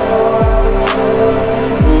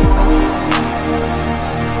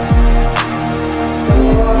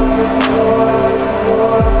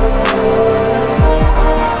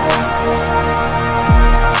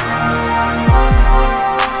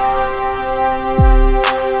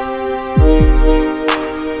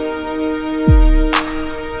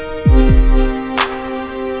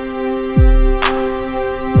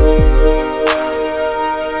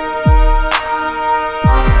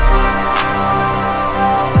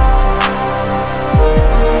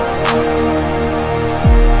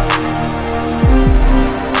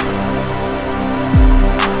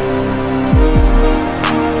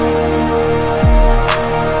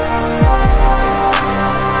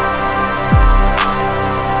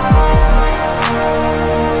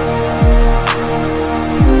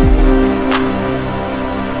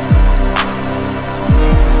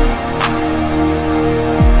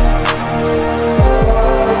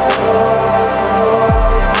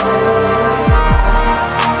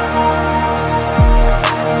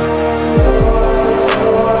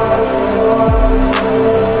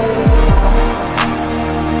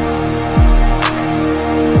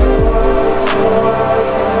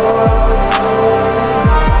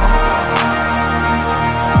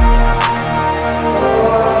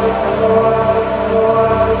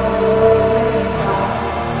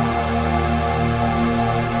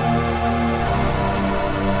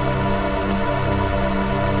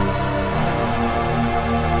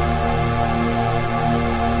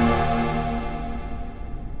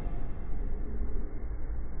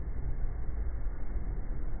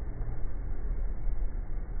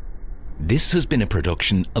 This has been a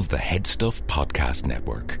production of the Headstuff Podcast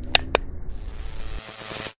Network.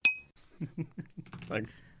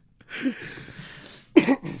 Thanks. Should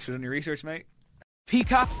have done your research, mate.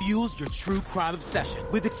 Peacock fuels your true crime obsession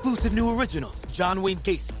with exclusive new originals. John Wayne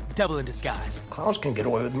Gacy, Devil in Disguise. Clowns can get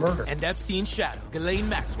away with murder. And Epstein's shadow, Ghislaine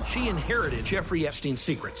Maxwell. She inherited Jeffrey Epstein's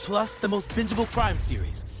secrets. Plus the most bingeable crime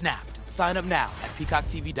series, Snapped. Sign up now at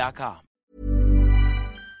peacocktv.com.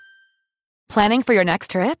 Planning for your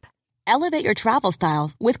next trip? Elevate your travel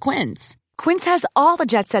style with Quince. Quince has all the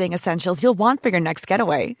jet-setting essentials you'll want for your next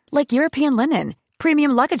getaway, like European linen,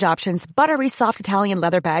 premium luggage options, buttery soft Italian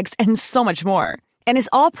leather bags, and so much more. And is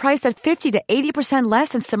all priced at 50 to 80% less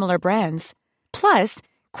than similar brands. Plus,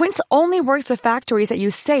 Quince only works with factories that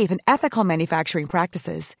use safe and ethical manufacturing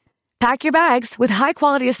practices. Pack your bags with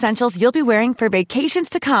high-quality essentials you'll be wearing for vacations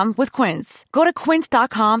to come with Quince. Go to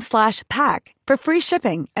quince.com/pack for free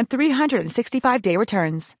shipping and 365-day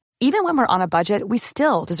returns. Even when we're on a budget, we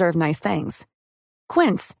still deserve nice things.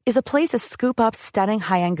 Quince is a place to scoop up stunning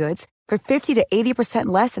high-end goods for 50 to 80%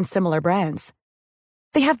 less than similar brands.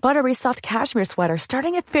 They have buttery soft cashmere sweaters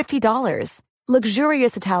starting at $50,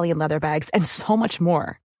 luxurious Italian leather bags, and so much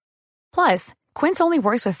more. Plus, Quince only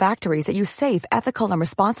works with factories that use safe, ethical, and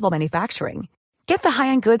responsible manufacturing. Get the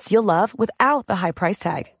high-end goods you'll love without the high price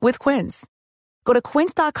tag with Quince. Go to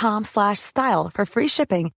quince.com/style for free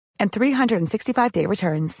shipping and 365-day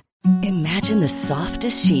returns. Imagine the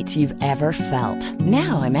softest sheets you've ever felt.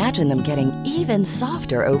 Now imagine them getting even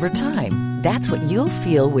softer over time. That's what you'll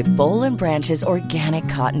feel with Boll & Branch's organic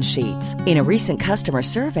cotton sheets. In a recent customer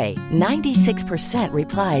survey, 96%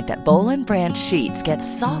 replied that Boll & Branch sheets get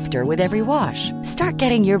softer with every wash. Start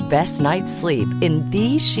getting your best night's sleep in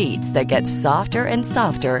these sheets that get softer and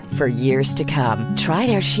softer for years to come. Try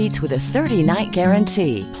their sheets with a 30-night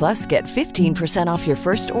guarantee. Plus, get 15% off your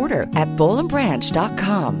first order at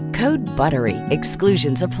bollandbranch.com. Code BUTTERY.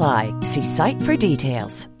 Exclusions apply. See site for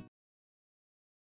details.